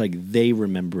 it's almost like they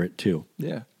remember it too.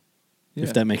 Yeah.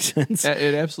 If that makes sense.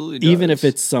 It absolutely does. Even if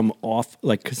it's some off,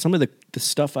 like, cause some of the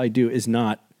stuff I do it's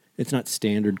not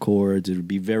standard chords. It would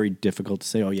be very difficult to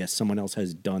say, oh yes, someone else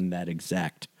has done that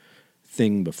exact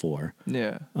thing before.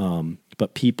 Yeah.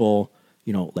 But people,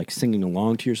 like singing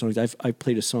along to your songs. I've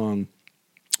played a song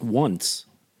once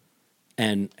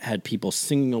and had people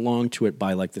singing along to it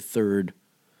by like the 3rd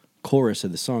chorus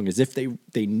of the song as if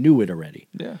they knew it already.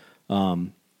 Yeah.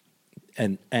 And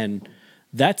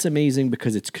that's amazing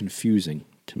because it's confusing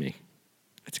to me.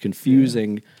 It's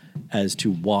confusing as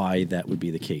to why that would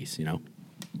be the case,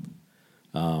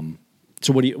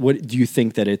 So what do you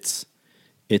think that it's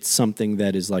something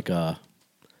that is like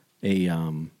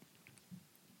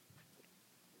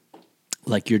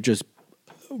like you're just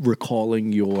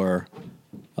recalling your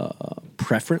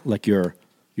preference, like your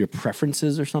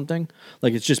preferences or something?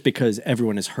 Like it's just because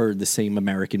everyone has heard the same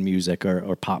American music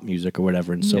or pop music or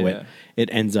whatever, and so it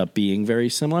ends up being very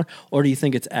similar? Or do you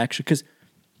think it's actually because,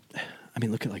 I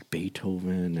mean, look at like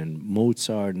Beethoven and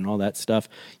Mozart and all that stuff.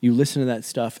 You listen to that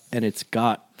stuff and it's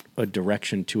got a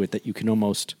direction to it that you can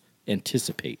almost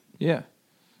anticipate. Yeah.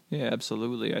 Yeah,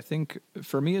 absolutely. I think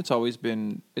for me, it's always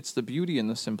been, it's the beauty and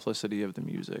the simplicity of the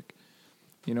music.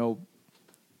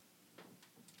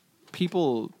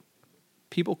 People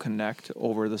connect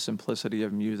over the simplicity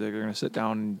of music. They're going to sit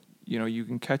down and, you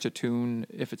can catch a tune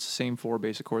if it's the same 4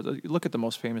 basic chords. Look at the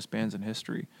most famous bands in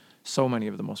history. So many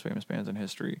of the most famous bands in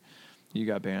history. You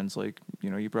got bands like,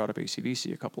 you brought up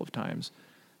AC/DC a couple of times.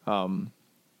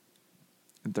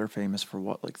 They're famous for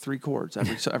what, like 3 chords.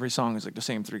 Every song is like the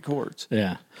same 3 chords.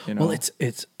 Yeah. Well,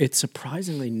 it's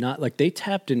surprisingly not like they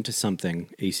tapped into something,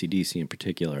 AC/DC in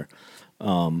particular.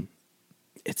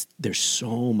 There's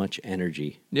so much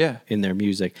energy in their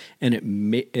music, and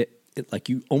it like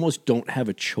you almost don't have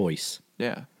a choice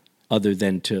other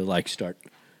than to like start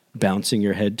bouncing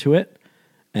your head to it.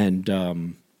 And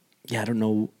I don't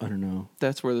know.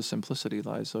 That's where the simplicity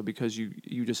lies, though, because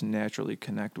you just naturally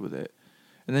connect with it.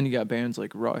 And then you got bands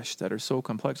like Rush that are so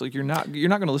complex. Like you're not going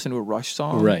to listen to a Rush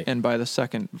song and by the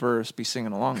second verse be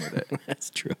singing along with it. That's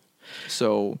true.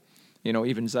 So,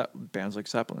 even bands like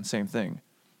Zeppelin, same thing.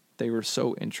 They were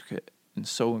so intricate and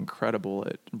so incredible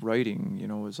at writing. You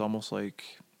know, it's almost like,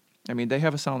 I mean, they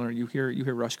have a sound there. You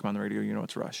hear Rush come on the radio, you know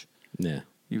it's Rush. Yeah.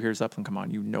 You hear Zeppelin come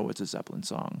on, you know it's a Zeppelin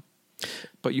song.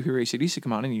 But you hear AC/DC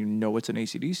come on, and you know it's an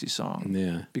AC/DC song.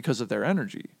 Yeah. Because of their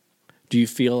energy. Do you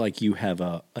feel like you have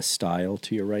a style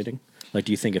to your writing? Like,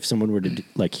 do you think if someone were to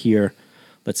like hear,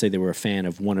 let's say they were a fan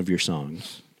of one of your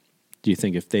songs, do you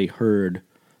think if they heard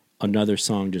another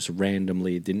song just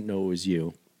randomly, didn't know it was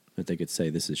you, that they could say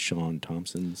this is Shawn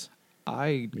Thompson's?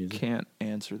 I music? can't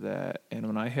answer that. And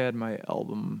when I had my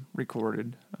album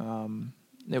recorded,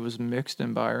 it was mixed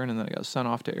in Byron, and then it got sent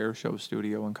off to Airshow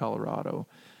Studio in Colorado.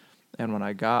 And when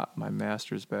I got my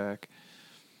master's back,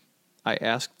 I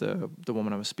asked the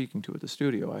woman I was speaking to at the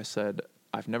studio, I said,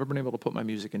 I've never been able to put my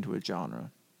music into a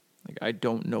genre. Like, I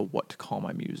don't know what to call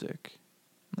my music.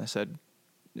 And I said,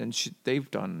 and they've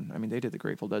done, I mean, they did the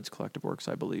Grateful Dead's collective works,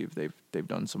 I believe. They've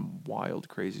done some wild,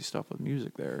 crazy stuff with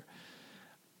music there.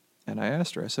 And I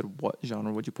asked her, I said, what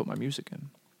genre would you put my music in?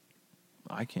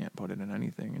 I can't put it in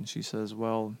anything. And she says,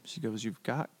 well, she goes, you've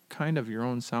got kind of your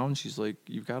own sound. She's like,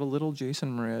 you've got a little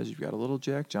Jason Mraz, you've got a little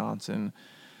Jack Johnson.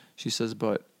 She says,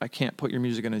 but I can't put your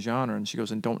music in a genre. And she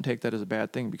goes, and don't take that as a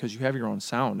bad thing because you have your own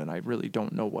sound, and I really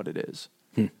don't know what it is.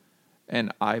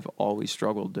 And I've always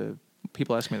struggled to.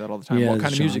 People ask me that all the time. Yeah, what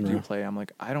kind of music do you genre. play? I'm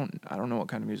like, I don't know what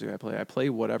kind of music I play. I play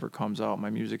whatever comes out. My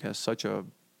music has such a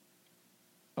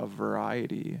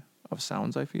variety of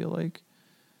sounds, I feel like.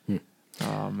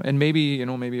 And maybe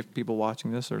if people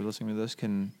watching this or listening to this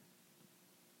can,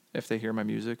 if they hear my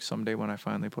music someday when I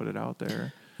finally put it out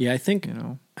there. Yeah, I think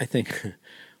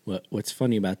what's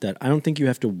funny about that, I don't think you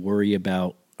have to worry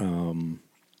about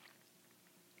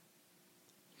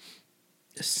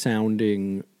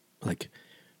sounding like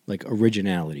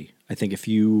originality. I think if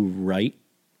you write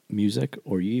music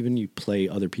or you play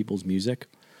other people's music,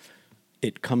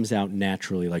 it comes out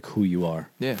naturally like who you are.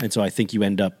 Yeah. And so I think you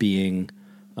end up being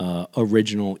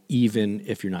original even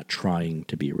if you're not trying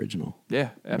to be original. Yeah,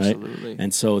 absolutely. Right?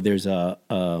 And so there's a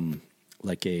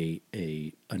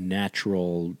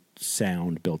natural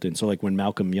sound built in. So like when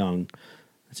Malcolm Young,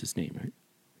 that's his name, right?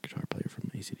 Guitar player from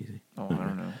AC/DC. Oh, I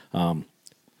don't know.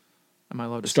 Am I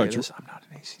allowed to say starts- this? I'm not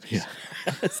an AC/DC.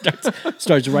 Yeah.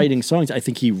 starts writing songs. I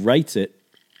think he writes it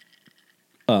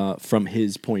from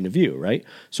his point of view, right?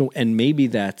 So, and maybe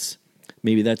that's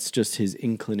just his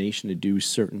inclination to do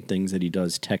certain things that he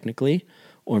does technically,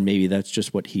 or maybe that's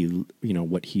just what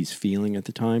he's feeling at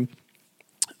the time.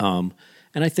 And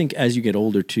I think as you get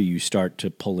older too, you start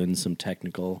to pull in some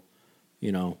technical,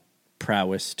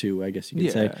 prowess too, I guess you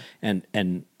could say,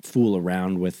 and fool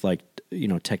around with like,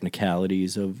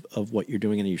 technicalities of what you're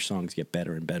doing, and your songs get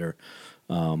better and better.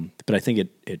 But I think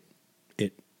it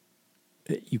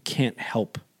you can't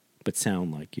help but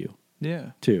sound like you.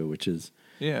 Yeah. Too, which is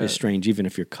strange, even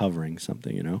if you're covering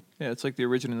something, Yeah, it's like the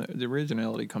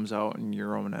originality comes out in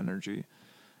your own energy.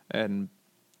 And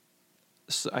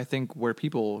I think where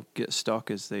people get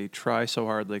stuck is they try so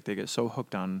hard, like they get so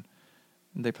hooked on,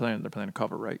 they're playing a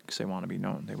cover, right? Because they want to be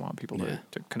known. They want people to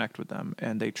connect with them.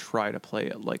 And they try to play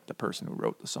it like the person who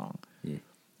wrote the song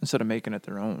instead of making it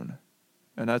their own.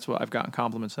 And that's what I've gotten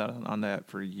compliments on that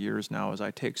for years now, is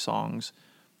I take songs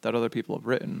that other people have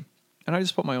written and I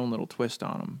just put my own little twist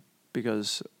on them.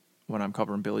 Because when I'm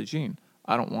covering Billie Jean,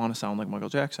 I don't want to sound like Michael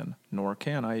Jackson, nor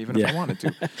can I, even if I wanted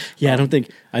to. I think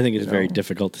it's very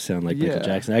difficult to sound like Michael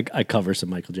Jackson. I cover some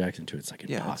Michael Jackson too. It's like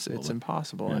impossible. It's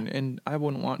impossible. Yeah. And I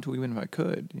wouldn't want to even if I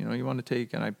could. You want to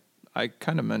take, and I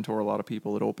kind of mentor a lot of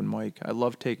people at open mic. I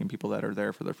love taking people that are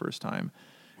there for their first time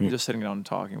and just sitting down and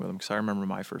talking with them, because I remember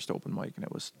my first open mic and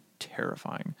it was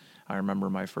terrifying. I remember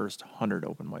my first 100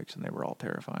 open mics and they were all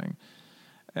terrifying.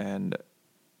 And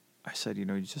I said, you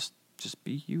just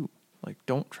be you. Like,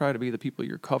 don't try to be the people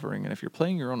you're covering. And if you're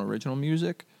playing your own original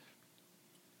music,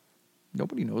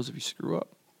 nobody knows if you screw up.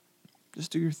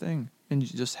 Just do your thing. And you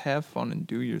just have fun and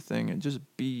do your thing. And just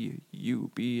be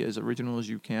you. Be as original as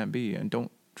you can be. And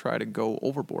don't try to go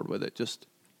overboard with it. Just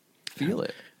feel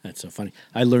it. That's so funny.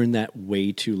 I learned that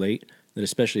way too late, that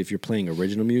especially if you're playing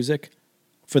original music,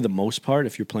 for the most part,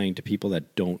 if you're playing to people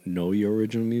that don't know your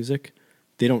original music,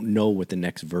 they don't know what the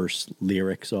next verse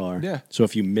lyrics are. Yeah. So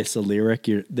if you miss a lyric,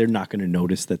 they're not going to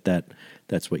notice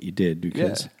that's what you did,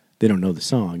 because they don't know the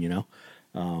song,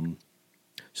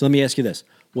 So let me ask you this: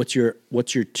 what's your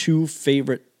 2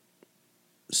 favorite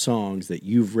songs that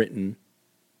you've written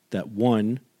that,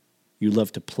 one, you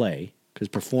love to play, because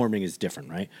performing is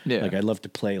different, right? Yeah. Like I love to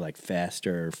play like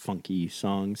faster, funky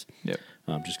songs. Yep.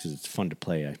 Just because it's fun to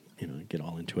play. I get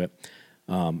all into it.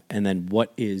 And then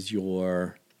what is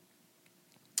your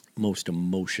most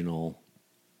emotional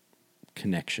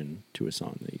connection to a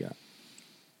song that you got?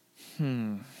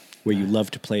 where you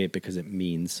love to play it because it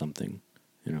means something,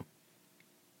 you know?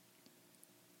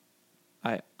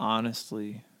 I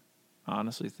honestly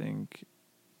think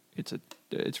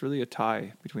it's really a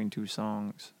tie between two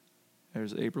songs.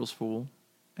 There's April's Fool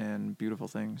and Beautiful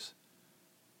Things.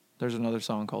 There's another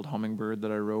song called Hummingbird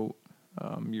that I wrote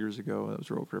years ago. That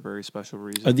was wrote for a very special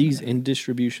reason. Are these in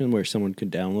distribution where someone can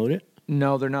download it?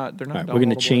 No, they're not. They're not. All right, we're going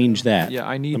to change that. Yeah,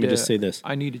 Let me just say this.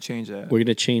 I need to change that. We're going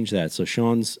to change that. So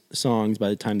Shawn's songs, by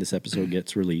the time this episode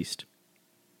gets released,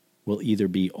 will either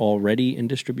be already in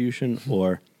distribution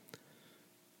or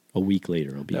a week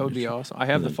later it'll be. That would be awesome. I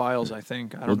have the files. I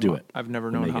think. I don't know. do it. I've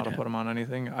never known how to put them on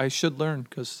anything. I should learn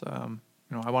because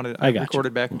I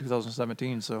recorded back in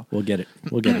 2017. So we'll get it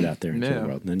out there into the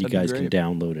world, and then you guys can great.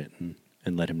 download it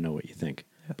and let him know what you think.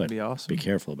 Yeah, but that'd be awesome. Be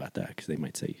careful about that because they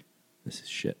might say this is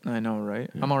shit. I know, right?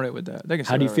 Yeah. I'm all right with that. They can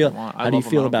how do you feel? How do you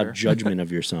feel about judgment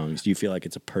of your songs? Do you feel like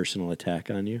it's a personal attack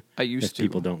on you? I used if to.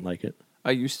 People don't like it.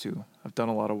 I used to. I've done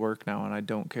a lot of work now, and I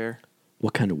don't care.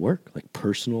 What kind of work? Like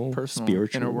personal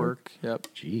spiritual inner work? Yep.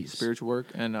 Jeez. Spiritual work,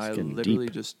 and I literally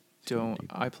just don't.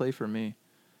 I play for me,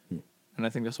 and I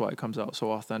think that's why it comes out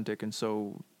so authentic and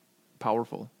so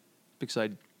powerful, because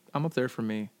I'm up there for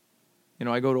me. You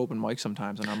know, I go to open mics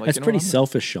sometimes, and I'm like, that's pretty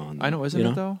selfish, Shawn. I know, isn't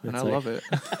it though? And I love it.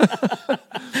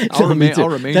 I'll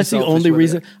remain. That's the only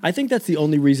reason. It. I think that's the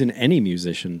only reason any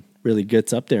musician really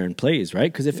gets up there and plays,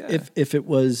 right? Because if it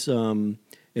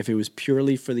was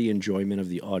purely for the enjoyment of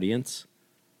the audience,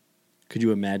 could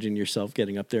you imagine yourself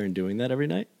getting up there and doing that every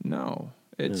night? No,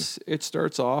 it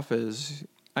starts off as.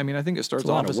 I mean, I think it starts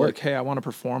off as like, hey, I want to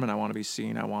perform and I want to be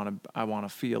seen. I want to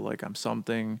feel like I'm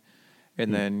something.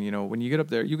 And then, you know, when you get up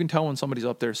there, you can tell when somebody's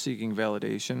up there seeking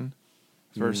validation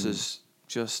versus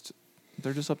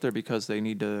they're just up there because they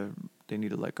need to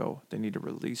let go. They need to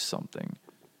release something.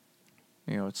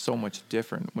 You know, it's so much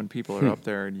different when people are up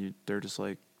there and they're just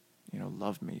like, you know,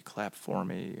 love me, clap for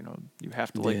me. You know, you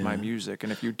have to like my music.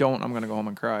 And if you don't, I'm going to go home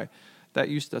and cry.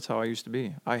 That's how I used to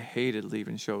be. I hated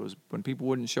leaving shows. When people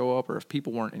wouldn't show up or if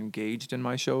people weren't engaged in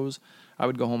my shows, I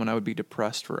would go home and I would be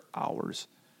depressed for hours.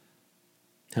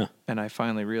 Huh. And I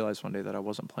finally realized one day that I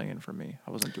wasn't playing for me.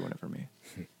 I wasn't doing it for me.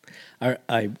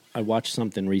 I watched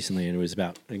something recently, and it was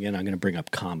about, again, I'm going to bring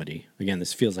up comedy. Again,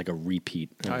 this feels like a repeat.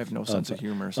 I have no sense of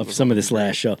humor. Of some of this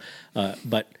last show.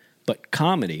 But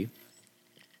comedy,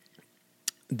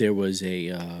 there was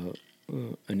an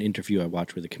interview I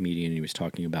watched with a comedian, and he was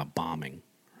talking about bombing,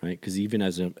 right? Because even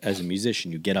as a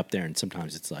musician, you get up there, and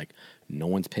sometimes it's like no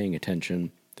one's paying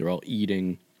attention. They're all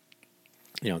eating.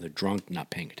 You know, they're drunk, not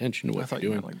paying attention to what they're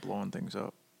doing. You meant like blowing things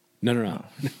up. No.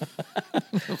 I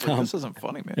was like, this isn't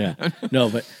funny, man. Yeah. No,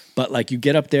 but like you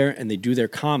get up there and they do their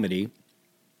comedy,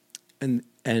 and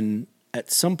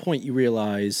at some point you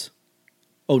realize,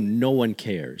 oh, no one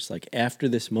cares. Like after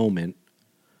this moment,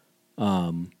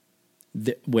 when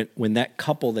that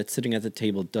couple that's sitting at the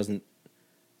table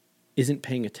isn't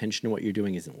paying attention to what you're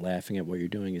doing, isn't laughing at what you're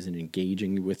doing, isn't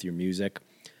engaging with your music,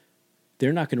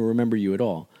 they're not going to remember you at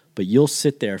all. But you'll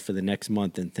sit there for the next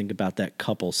month and think about that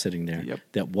couple sitting there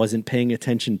that wasn't paying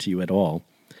attention to you at all,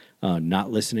 not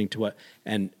listening to what,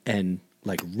 and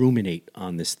like ruminate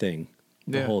on this thing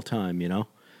the whole time, you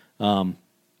know?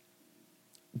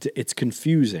 It's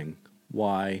confusing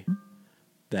why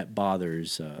that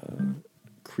bothers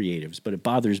creatives, but it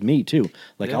bothers me too.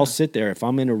 Like I'll sit there, if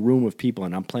I'm in a room with people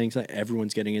and I'm playing something,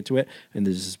 everyone's getting into it, and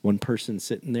there's this one person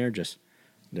sitting there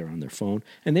they're on their phone,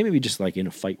 and they may be just like in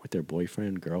a fight with their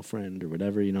boyfriend, girlfriend, or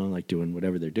whatever, you know, like doing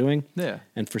whatever they're doing. Yeah.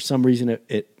 And for some reason,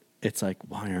 it's like,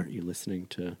 why aren't you listening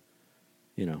to,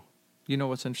 you know? You know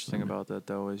what's interesting about that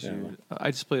though is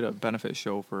I just played a benefit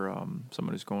show for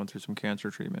someone who's going through some cancer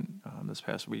treatment this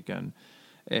past weekend,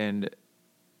 and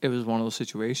it was one of those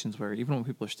situations where even when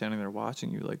people are standing there watching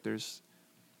you, like there's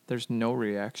no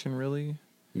reaction really,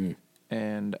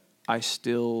 and I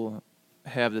still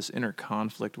have this inner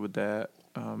conflict with that.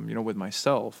 You know, with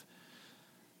myself,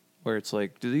 where it's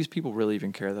like, do these people really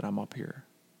even care that I'm up here?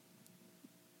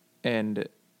 And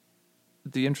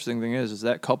the interesting thing is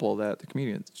that couple that the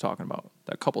comedian's talking about,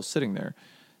 that couple sitting there,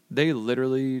 they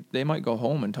might go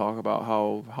home and talk about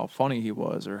how funny he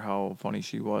was or how funny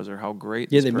she was or how great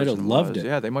this person was. Yeah, they might have loved it.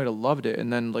 Yeah, they might have loved it.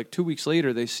 And then like 2 weeks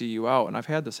later, they see you out. And I've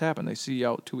had this happen. They see you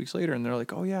out 2 weeks later and they're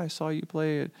like, oh yeah, I saw you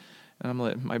play it. And I'm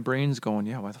like, my brain's going,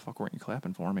 yeah, why the fuck weren't you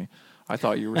clapping for me? I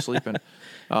thought you were sleeping.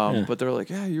 But they're like,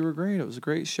 yeah, you were great. It was a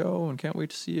great show and can't wait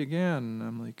to see you again. And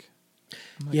I'm like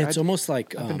yeah, it's almost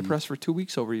like... I've been depressed for 2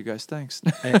 weeks over you guys. Thanks.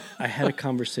 I had a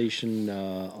conversation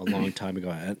a long time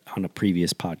ago on a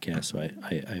previous podcast, so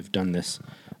I've done this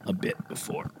a bit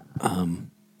before.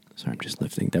 Sorry, I'm just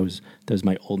lifting. That was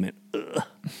my old man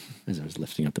as I was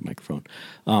lifting up the microphone.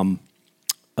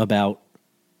 About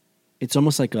it's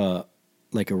almost like a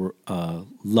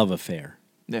love affair.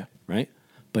 Yeah. Right?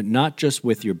 But not just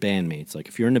with your bandmates. Like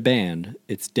if you're in a band,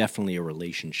 it's definitely a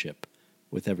relationship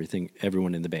with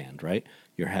everyone in the band, right?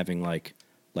 You're having like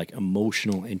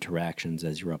emotional interactions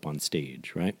as you're up on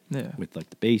stage, right? Yeah. With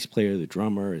like the bass player, the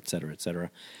drummer, et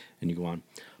cetera, and you go on.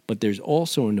 But there's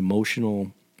also an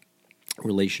emotional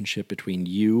relationship between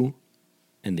you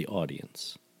and the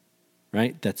audience,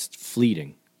 right? That's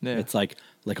fleeting. Yeah. It's like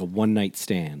a one night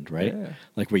stand, right? Yeah.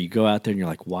 Like where you go out there and you're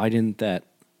like, why did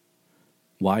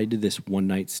this one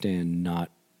night stand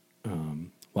not?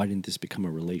 Why didn't this become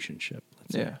a relationship?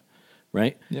 Let's say,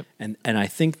 right? Yep. And I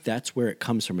think that's where it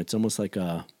comes from. It's almost like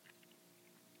I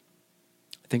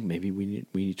think maybe we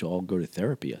need to all go to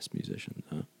therapy as musicians.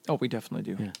 Huh? Oh, we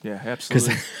definitely do. Yeah. Yeah,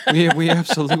 absolutely. we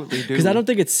absolutely do. Because I don't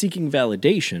think it's seeking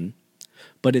validation,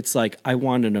 but it's like I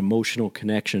want an emotional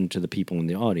connection to the people in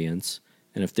the audience,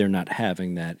 and if they're not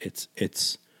having that,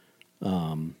 it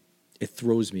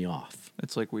throws me off.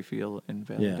 It's like we feel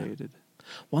invalidated. Yeah.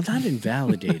 Well, not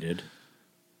invalidated.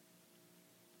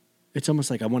 It's almost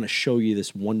like I want to show you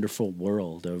this wonderful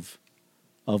world of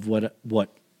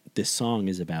what this song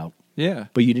is about. Yeah.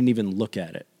 But you didn't even look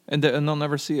at it. And they'll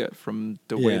never see it from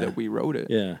the way that we wrote it.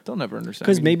 Yeah. They'll never understand.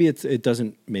 Because maybe it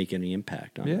doesn't make any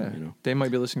impact on them, you know. They might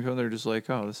be listening to it and they're just like,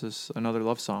 oh, this is another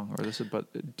love song. But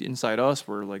inside us,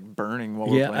 we're like burning while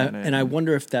we're playing it. And I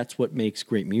wonder if that's what makes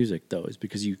great music, though, is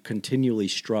because you continually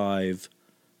strive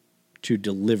to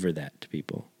deliver that to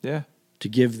people. Yeah. To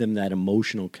give them that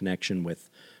emotional connection with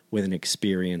an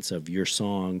experience of your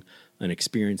song, an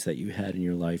experience that you had in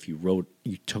your life. You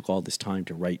took all this time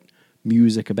to write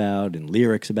music about and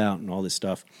lyrics about and all this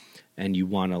stuff, and you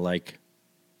want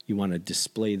to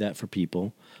display that for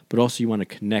people, but also you want to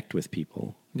connect with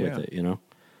people with it, you know?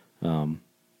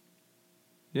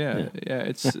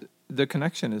 It's the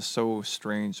connection is so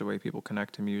strange, the way people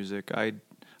connect to music. I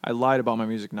lied about my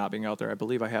music not being out there. I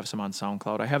believe I have some on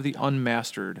SoundCloud. I have the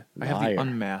unmastered. Liar. I have the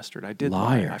unmastered. I did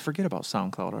Liar. lie. I forget about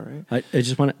SoundCloud, all right? I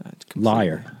just want to...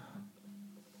 Liar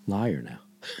now.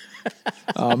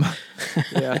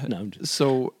 Yeah. No, I'm just...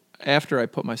 So after I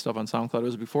put my stuff on SoundCloud, it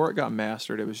was before it got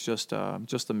mastered. It was just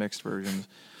the mixed versions.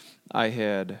 I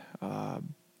had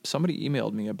somebody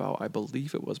emailed me about, I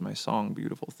believe it was my song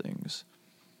 "Beautiful Things,"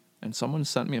 and someone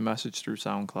sent me a message through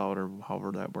SoundCloud or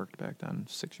however that worked back then,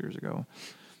 6 years ago.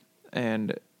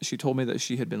 And she told me that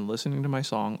she had been listening to my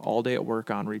song all day at work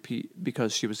on repeat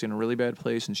because she was in a really bad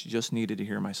place and she just needed to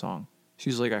hear my song.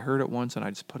 She's like, I heard it once and I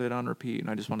just put it on repeat and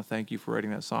I just want to thank you for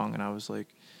writing that song. And I was like,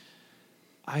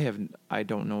 I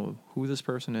don't know who this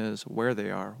person is, where they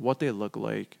are, what they look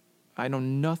like. I know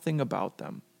nothing about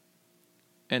them.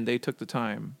 And they took the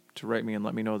time to write me and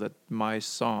let me know that my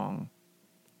song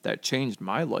that changed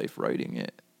my life writing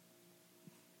it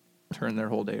turned their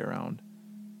whole day around.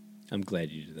 I'm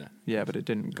glad you did that. Yeah, but it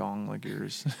didn't gong like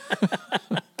yours.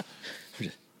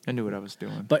 I knew what I was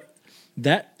doing. But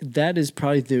that is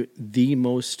probably the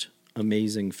most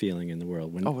amazing feeling in the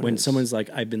world when someone's like,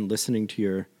 I've been listening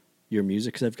to your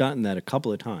music, because I've gotten that a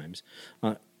couple of times.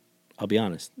 I'll be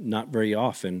honest, not very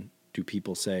often do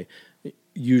people say.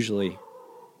 Usually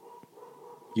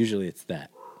it's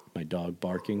that my dog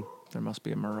barking. There must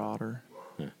be a marauder.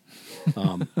 Yeah.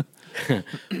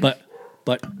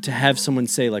 But to have someone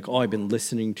say like, "Oh, I've been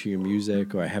listening to your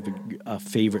music," or "I have a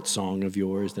favorite song of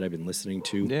yours that I've been listening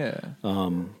to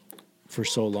for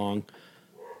so long,"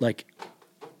 like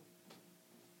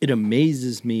it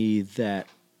amazes me that,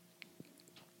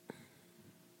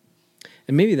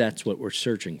 and maybe that's what we're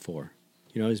searching for,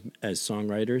 you know, as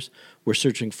songwriters, we're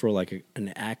searching for like an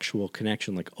actual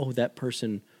connection, like, oh, that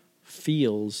person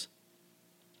feels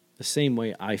the same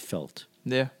way I felt,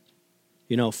 you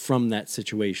know, from that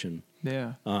situation.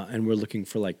 Yeah. And we're looking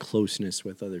for like closeness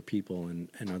with other people and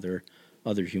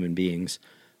other human beings.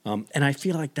 And I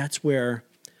feel like that's where,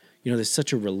 you know, there's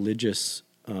such a religious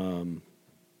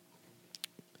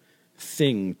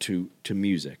thing to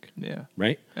music. Yeah.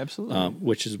 Right? Absolutely.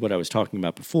 Which is what I was talking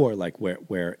about before, like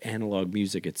where analog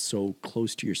music, it's so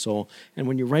close to your soul. And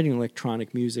when you're writing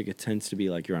electronic music, it tends to be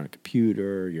like you're on a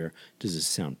computer, does this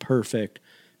sound perfect,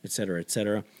 et cetera, et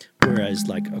cetera. Whereas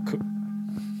like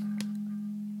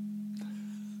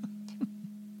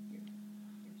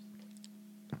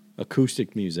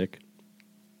acoustic music,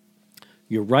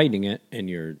 you're writing it and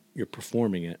you're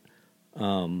performing it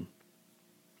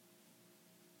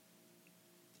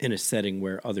in a setting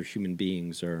where other human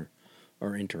beings are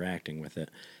interacting with it.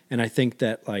 And I think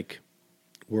that like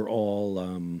we're all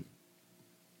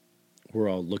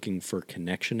looking for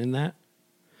connection in that.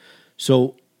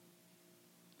 So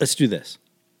let's do this.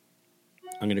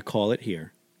 I'm going to call it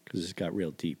here because this got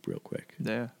real deep real quick.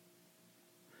 Yeah.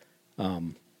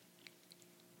 Do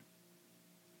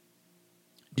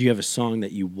you have a song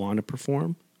that you want to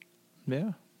perform?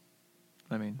 Yeah.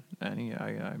 I mean,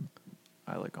 I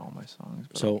like all my songs.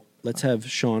 But So let's have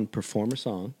Shawn perform a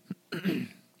song.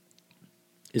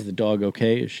 Is the dog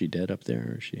okay? Is she dead up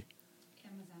there, or is she?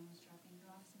 Amazon was dropping her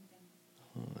off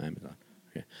something. Oh, Amazon.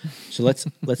 Okay. So let's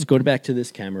go back to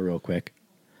this camera real quick.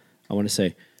 I want to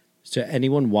say to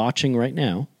anyone watching right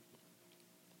now,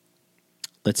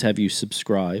 let's have you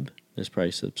subscribe. There's probably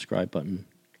a subscribe button.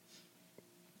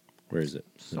 Where is it?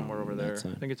 somewhere No, over on there. that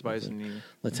side. I think it's by his knee.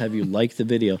 Let's have you like the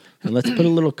video, and let's put a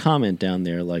little comment down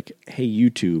there like, hey,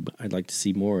 YouTube, I'd like to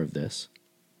see more of this.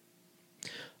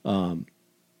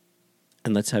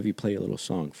 And let's have you play a little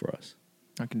song for us.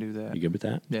 I can do that. You good with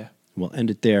that? Yeah. We'll end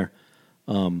it there.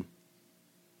 Love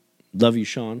you,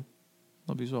 Shawn.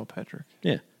 Love you as well, Patrick.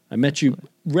 Yeah. I met you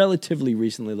relatively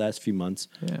recently, last few months.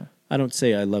 Yeah. I don't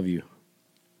say I love you,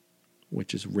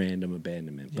 which is random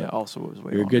abandonment. Yeah. But Also, it was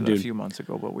way you're a longer good than a dude. few months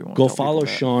ago, but we won't go tell people follow that.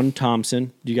 Shawn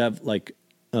Thompson. Do you have like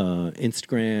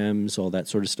Instagrams, all that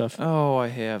sort of stuff? Oh, I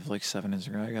have like 7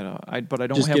 Instagram. But I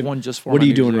don't Just have give- one just for What my are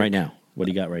you doing music. right now? What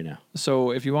do you got right now?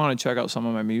 So if you want to check out some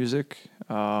of my music,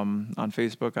 on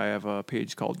Facebook, I have a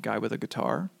page called Guy with a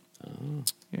Guitar. Oh.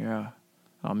 Yeah.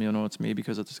 You'll know it's me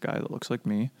because it's this guy that looks like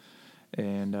me.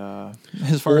 And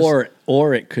as far as...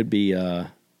 Or it could be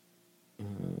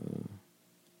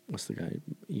what's the guy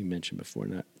you mentioned before?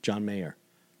 Not John Mayer.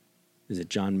 Is it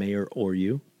John Mayer or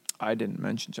you? I didn't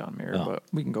mention John Mayer, Oh. but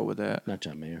we can go with that. Not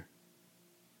John Mayer.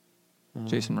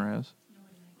 Jason Mraz,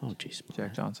 Oh, jeez.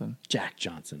 Jack Johnson. Jack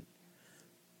Johnson.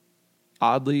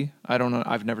 Oddly, I don't know.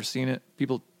 I've never seen it.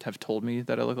 People have told me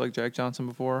that I look like Jack Johnson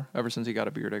before, ever since he got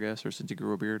a beard, I guess, or since he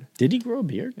grew a beard. Did he grow a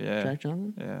beard? Yeah. Jack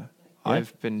Johnson? Yeah. Yeah?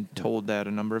 I've been told that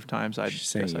a number of times. I She's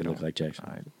saying guess I you don't look like Jack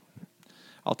Johnson.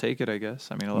 I'll take it, I guess.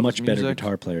 I mean, I love Much his better music.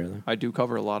 guitar player, though. I do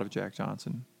cover a lot of Jack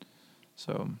Johnson.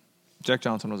 So, Jack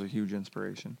Johnson was a huge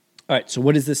inspiration. All right, so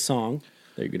what is this song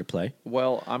that you're going to play?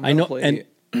 Well, I'm I going know, to play...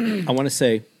 and I want to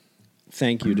say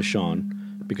thank you to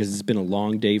Shawn because it's been a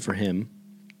long day for him.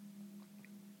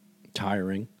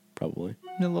 Tiring, probably.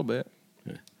 a little bit,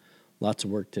 Lots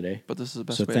of work today. but this is the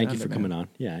best So way thank to you end for it, coming man. on.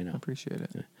 Yeah, I I know. appreciate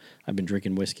it. I've been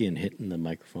drinking whiskey and hitting the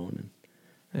microphone.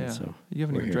 And Yeah. so You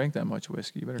haven't we're even here. drank that much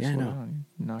whiskey. You better Yeah, I slow know. down.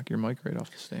 You knock your mic right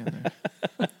off the stand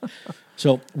there.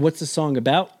 So what's the song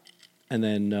about? And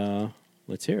then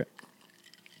let's hear it.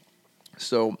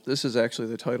 So this is actually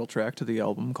the title track to the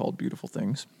album called Beautiful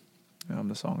Things.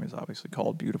 The song is obviously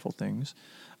called Beautiful Things.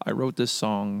 I wrote this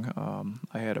song.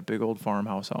 I had a big old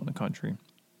farmhouse out in the country.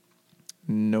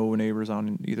 No neighbors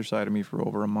on either side of me for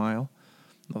over a mile.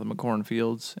 Nothing but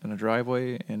cornfields and a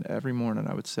driveway. And every morning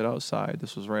I would sit outside.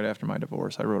 This was right after my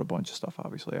divorce. I wrote a bunch of stuff,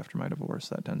 obviously, after my divorce.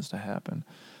 That tends to happen.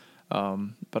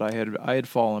 But I had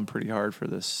fallen pretty hard for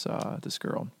this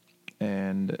girl.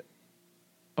 And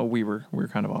we were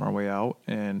kind of on our way out,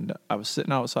 and I was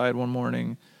sitting outside one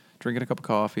morning, drinking a cup of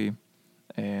coffee,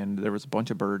 and there was a bunch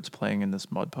of birds playing in this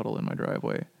mud puddle in my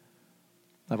driveway.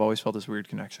 I've always felt this weird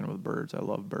connection with birds. I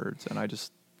love birds, and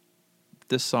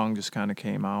this song just kind of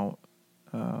came out.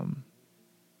 Yeah,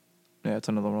 it's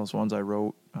another one of those ones I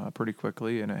wrote pretty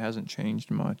quickly, and it hasn't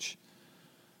changed much,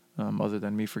 other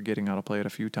than me forgetting how to play it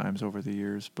a few times over the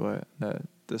years. But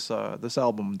this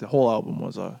album, the whole album,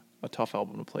 was a tough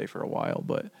album to play for a while,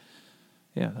 but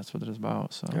yeah, that's what it is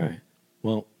about. So, All right.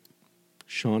 Well,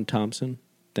 Shawn Thompson,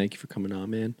 thank you for coming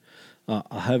on, man.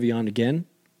 I'll have you on again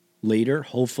later.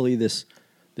 Hopefully this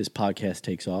podcast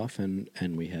takes off and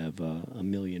we have a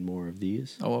million more of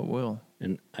these. Oh, it will.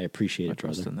 And I appreciate I it,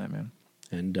 trust brother. in that, man.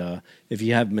 And if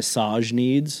you have massage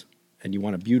needs and you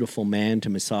want a beautiful man to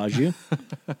massage you,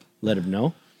 let him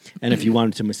know. And if you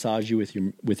wanted to massage you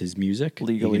with his music,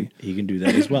 Legally. he can do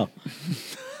that as well.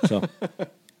 So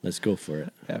let's go for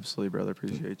it. Absolutely, brother.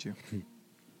 Appreciate you.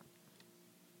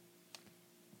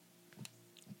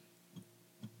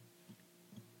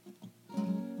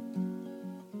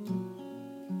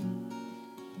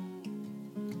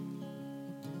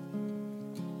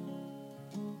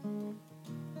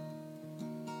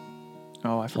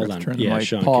 Oh, I Hold forgot on. to turn the Yeah, mic.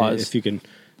 Shawn, Pause. if you can.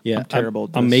 Yeah, I'm terrible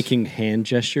at I'm this. making hand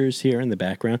gestures here in the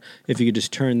background. If you could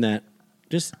just turn that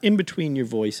just in between your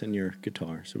voice and your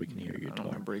guitar so we can hear your I don't want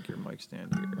guitar. to break your mic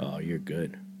stand here. Oh, you're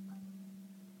good.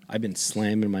 I've been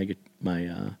slamming my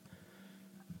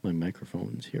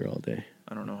microphones here all day.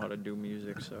 I don't know how to do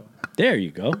music, so There you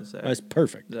go. Is that- That's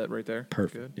perfect. is that right there?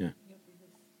 Perfect. Good. Yeah.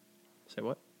 Say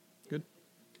what? Good.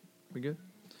 We good?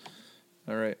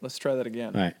 All right, let's try that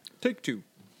again. All right. Take two.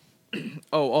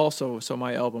 Oh, also, so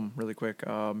my album, really quick,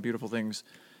 Beautiful Things,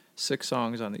 6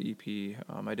 songs on the EP.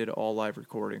 I did all live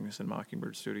recordings in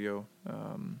Mockingbird Studio.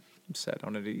 Sat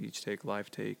on it each take, live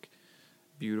take.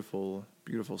 Beautiful,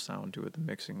 beautiful sound to it. The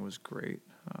mixing was great.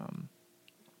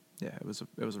 Yeah, it was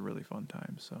a really fun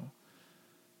time. So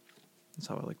that's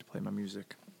how I like to play my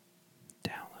music.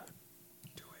 Download.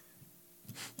 Do it.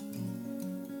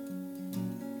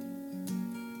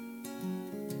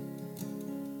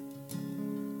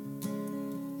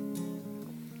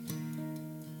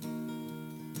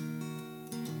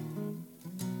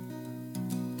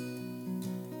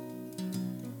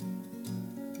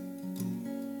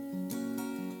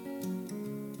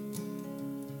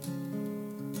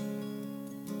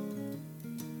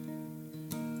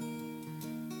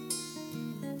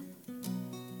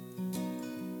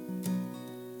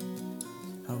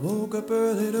 I woke up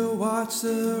early to watch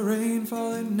the rain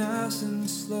falling nice and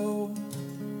slow.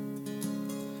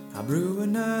 I brew a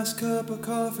nice cup of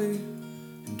coffee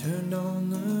and turned on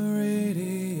the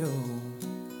radio.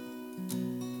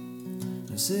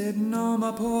 I'm sitting on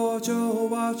my porch, oh,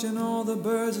 watching all the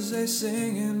birds as they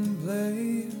sing and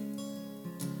play.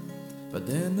 But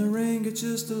then the rain gets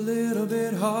just a little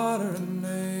bit harder and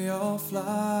they all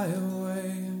fly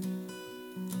away.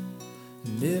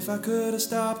 And if I could have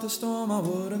stopped the storm, I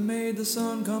would have made the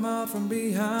sun come out from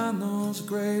behind those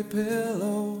gray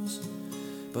pillows.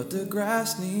 But the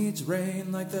grass needs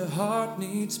rain like the heart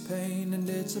needs pain, and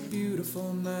it's a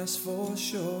beautiful mess for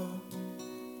sure.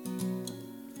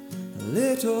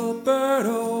 Little bird,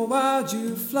 oh, why'd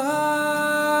you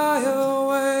fly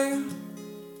away?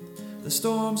 The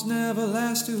storms never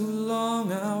last too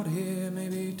long out here.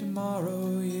 Maybe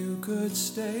tomorrow you could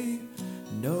stay.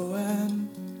 No, and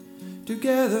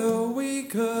together we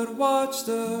could watch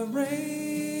the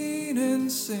rain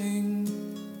and sing.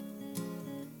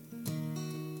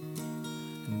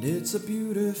 And it's a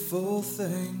beautiful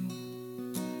thing,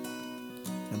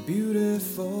 a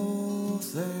beautiful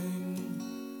thing.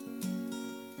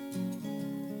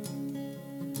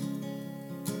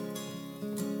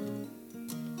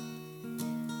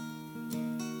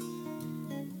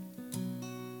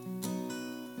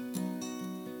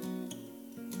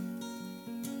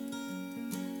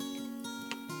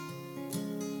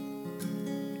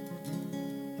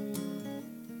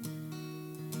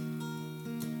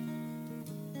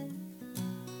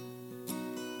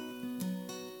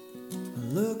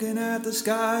 Looking at the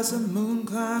skies, the moon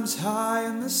climbs high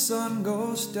and the sun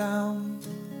goes down.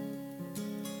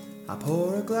 I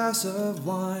pour a glass of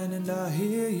wine and I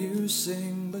hear you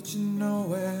sing, but you're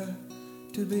nowhere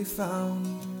to be found.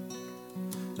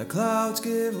 The clouds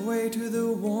give way to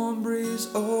the warm breeze.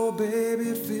 Oh baby,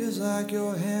 it feels like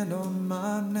your hand on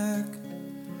my neck.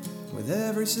 With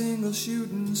every single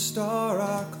shooting star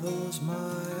I close my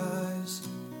eyes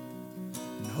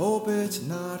and hope it's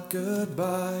not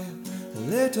goodbye.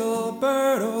 Little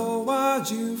bird, oh, why'd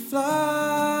you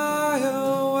fly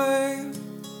away?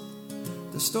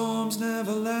 The storms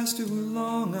never last too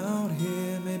long out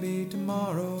here. Maybe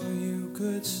tomorrow you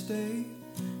could stay.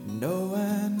 No,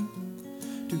 and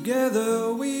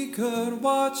together we could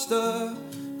watch the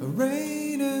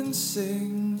rain and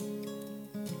sing.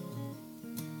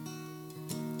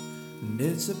 And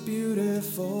it's a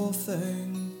beautiful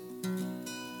thing,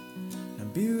 a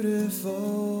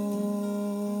beautiful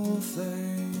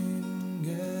thing,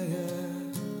 yeah, yeah.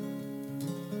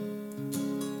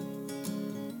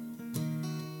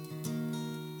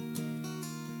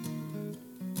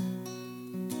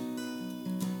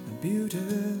 A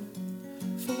beautiful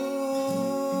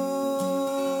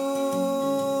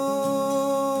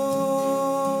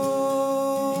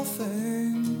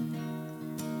thing,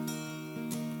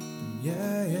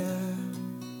 yeah, yeah.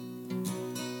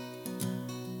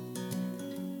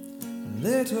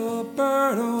 Little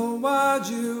bird, oh, why'd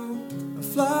you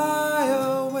fly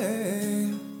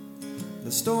away?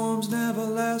 The storms never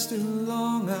last too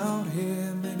long out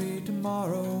here. Maybe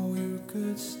tomorrow you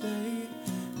could stay.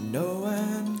 No,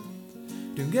 and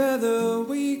together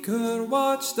we could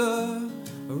watch the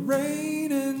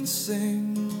rain and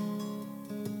sing.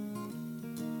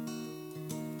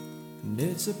 And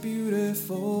it's a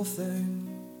beautiful thing,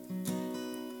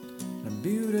 a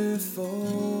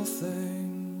beautiful thing.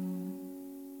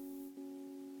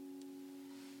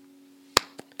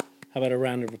 How about a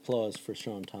round of applause for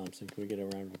Shawn Thompson? Can we get a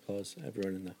round of applause?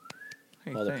 Everyone in the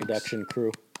all the production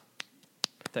crew.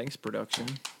 Thanks, production.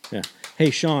 Yeah. Hey,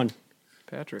 Shawn.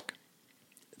 Patrick.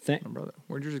 My brother.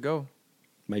 Where'd yours go?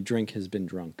 My drink has been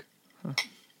drunk. Huh.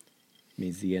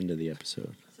 Means the end of the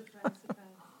episode. Surprise,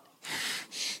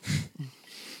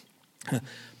 surprise.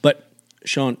 But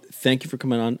Shawn, thank you for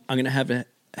coming on. I'm gonna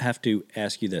have to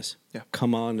ask you this. Yeah.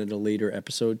 Come on in a later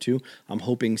episode too. I'm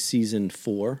hoping season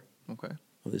 4 Okay.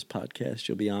 of this podcast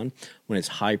you'll be on. When it's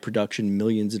high production,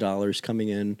 millions of dollars coming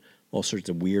in, all sorts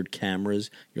of weird cameras.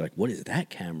 You're like, what is that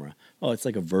camera? Oh, it's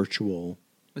like a virtual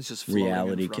It's just floating in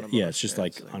reality. front of Yeah, us. it's just Yeah,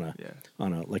 like it's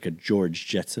on a like a George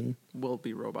Jetson. We'll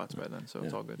be robots by then, so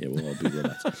it's all good. Yeah, we'll all be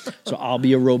robots. So I'll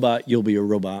be a robot, you'll be a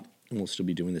robot, and we'll still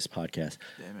be doing this podcast.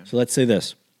 Yeah, man. So let's say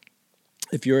this.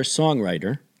 If you're a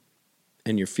songwriter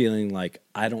and you're feeling like,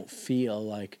 I don't feel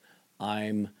like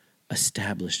I'm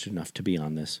established enough to be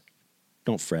on this,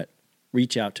 don't fret.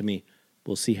 Reach out to me.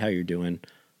 We'll see how you're doing.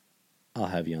 I'll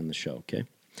have you on the show, okay?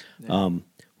 Yeah.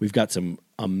 We've got some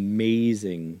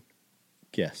amazing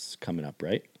guests coming up,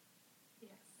 right?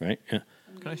 Yes. Right? Yeah.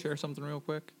 Can I share something real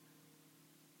quick?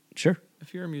 Sure.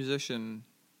 If you're a musician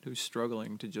who's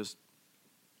struggling to just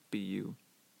be you,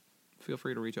 feel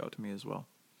free to reach out to me as well.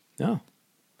 Yeah.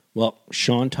 Well,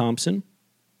 Shawn Thompson,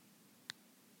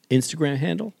 Instagram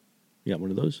handle. You got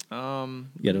one of those?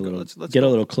 Get a little, let's get go. a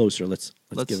little closer. Let's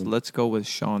give him. Let's go with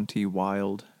Shawn T.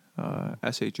 Wild,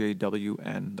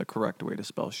 SHAWN, the correct way to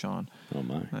spell Shawn. Oh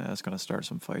my! That's gonna start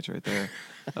some fights right there.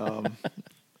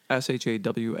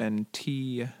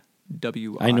 SHAWNTWILD.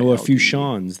 I know a few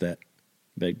Shawns that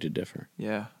beg to differ.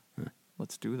 Yeah,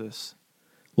 let's do this.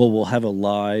 Well, we'll have a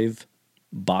live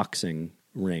boxing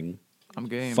ring I'm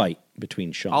game. fight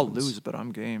between Shawns. I'll lose, but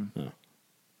I'm game. Well,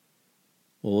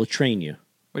 we'll train you.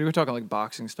 What are you talking like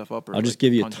boxing stuff up? Or I'll just like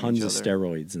give you punching tons each of other?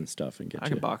 steroids and stuff and get I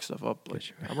you. can box stuff up.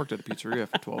 Like, I worked at a pizzeria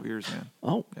for 12 years, man.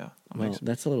 Oh, Yeah, well,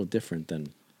 that's a little different than.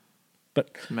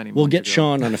 But Many we'll months get ago.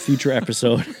 Shawn on a future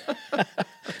episode.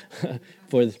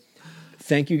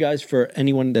 Thank you guys for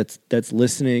anyone that's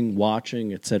listening,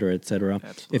 watching, et cetera, et cetera.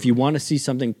 Absolutely. If you want to see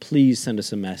something, please send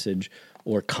us a message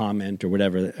or comment or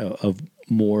whatever of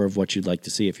more of what you'd like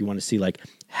to see. If you want to see like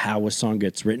how a song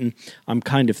gets written, I'm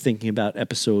kind of thinking about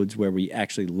episodes where we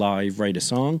actually live write a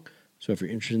song. So if you're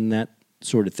interested in that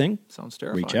sort of thing, Sounds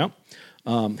terrifying. reach out.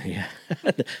 Yeah,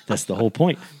 that's the whole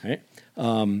point, right?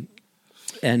 And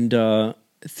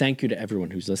thank you to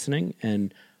everyone who's listening.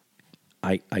 And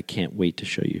I can't wait to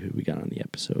show you who we got on the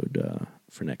episode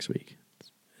for next week.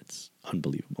 It's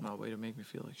unbelievable. No, way to make me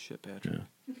feel like shit, Patrick. Yeah.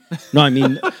 No, I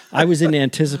mean, I was in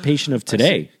anticipation of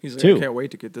today, He's like, too. I can't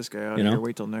wait to get this guy out You of here. know?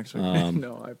 Wait till next week.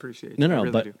 No, I appreciate it. No, I no,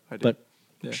 really do. I do. but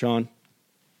Yeah. Shawn.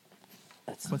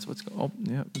 What's oh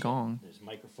yeah, gong. There's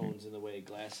microphones in the way,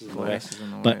 glasses Glasses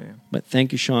in the but, way. But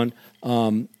thank you, Shawn.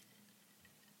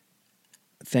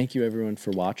 Thank you, everyone,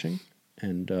 for watching.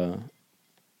 And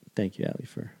thank you, Allie,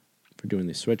 for doing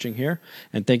the switching here.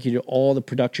 And thank you to all the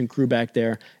production crew back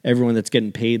there, everyone that's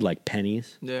getting paid like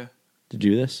pennies Yeah. to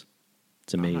do this.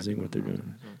 It's I'm not amazing giving what they're them doing.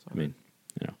 money, so it's all I mean,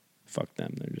 fuck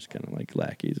them. They're just kind of like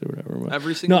lackeys or whatever.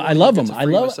 Every single no, one I of love you them. gets a I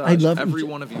free love massage. them. Every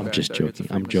one of you I'm back just there gets a joking.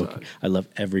 free I'm joking. massage. I love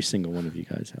every single one of you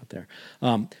guys out there.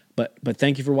 But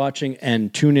thank you for watching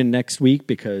and tune in next week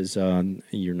because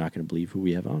you're not going to believe who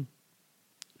we have on.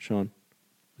 Shawn,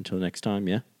 until next time,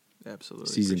 yeah? Absolutely.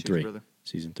 Season Appreciate 3. you, brother.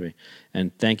 Season 3.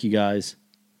 And thank you guys.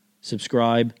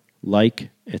 Subscribe, like,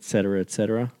 etc.,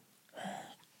 etc.